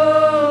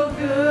so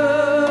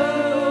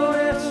good.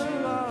 Yes,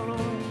 you are,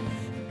 Lord.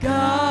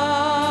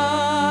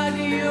 God,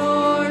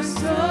 you're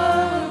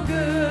so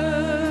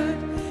good.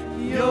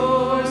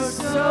 You're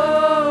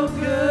so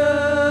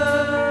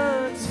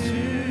good to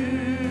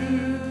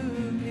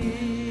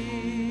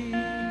me.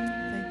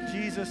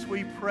 Jesus,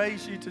 we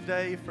praise you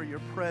today for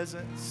your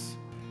presence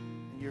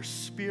and your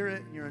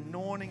spirit and your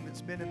anointing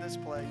that's been in this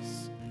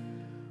place.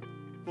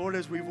 Lord,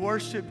 as we've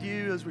worshiped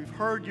you, as we've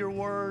heard your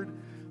word,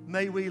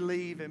 may we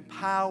leave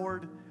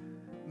empowered,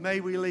 may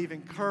we leave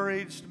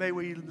encouraged, may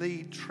we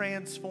leave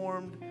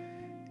transformed,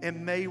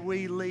 and may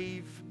we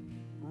leave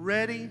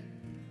ready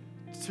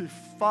to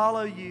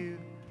follow you,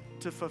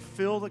 to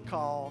fulfill the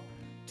call,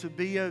 to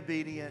be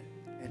obedient,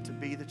 and to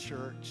be the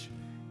church.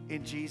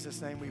 In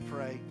Jesus' name we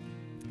pray.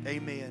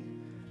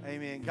 Amen.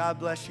 Amen. God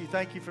bless you.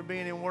 Thank you for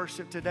being in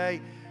worship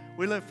today.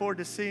 We look forward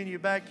to seeing you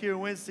back here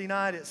Wednesday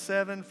night at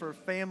 7 for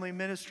Family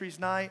Ministries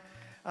Night.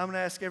 I'm going to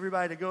ask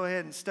everybody to go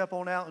ahead and step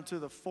on out into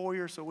the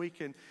foyer so we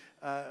can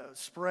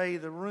spray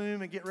the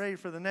room and get ready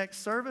for the next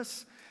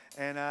service.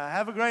 And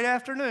have a great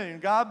afternoon.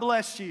 God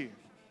bless you.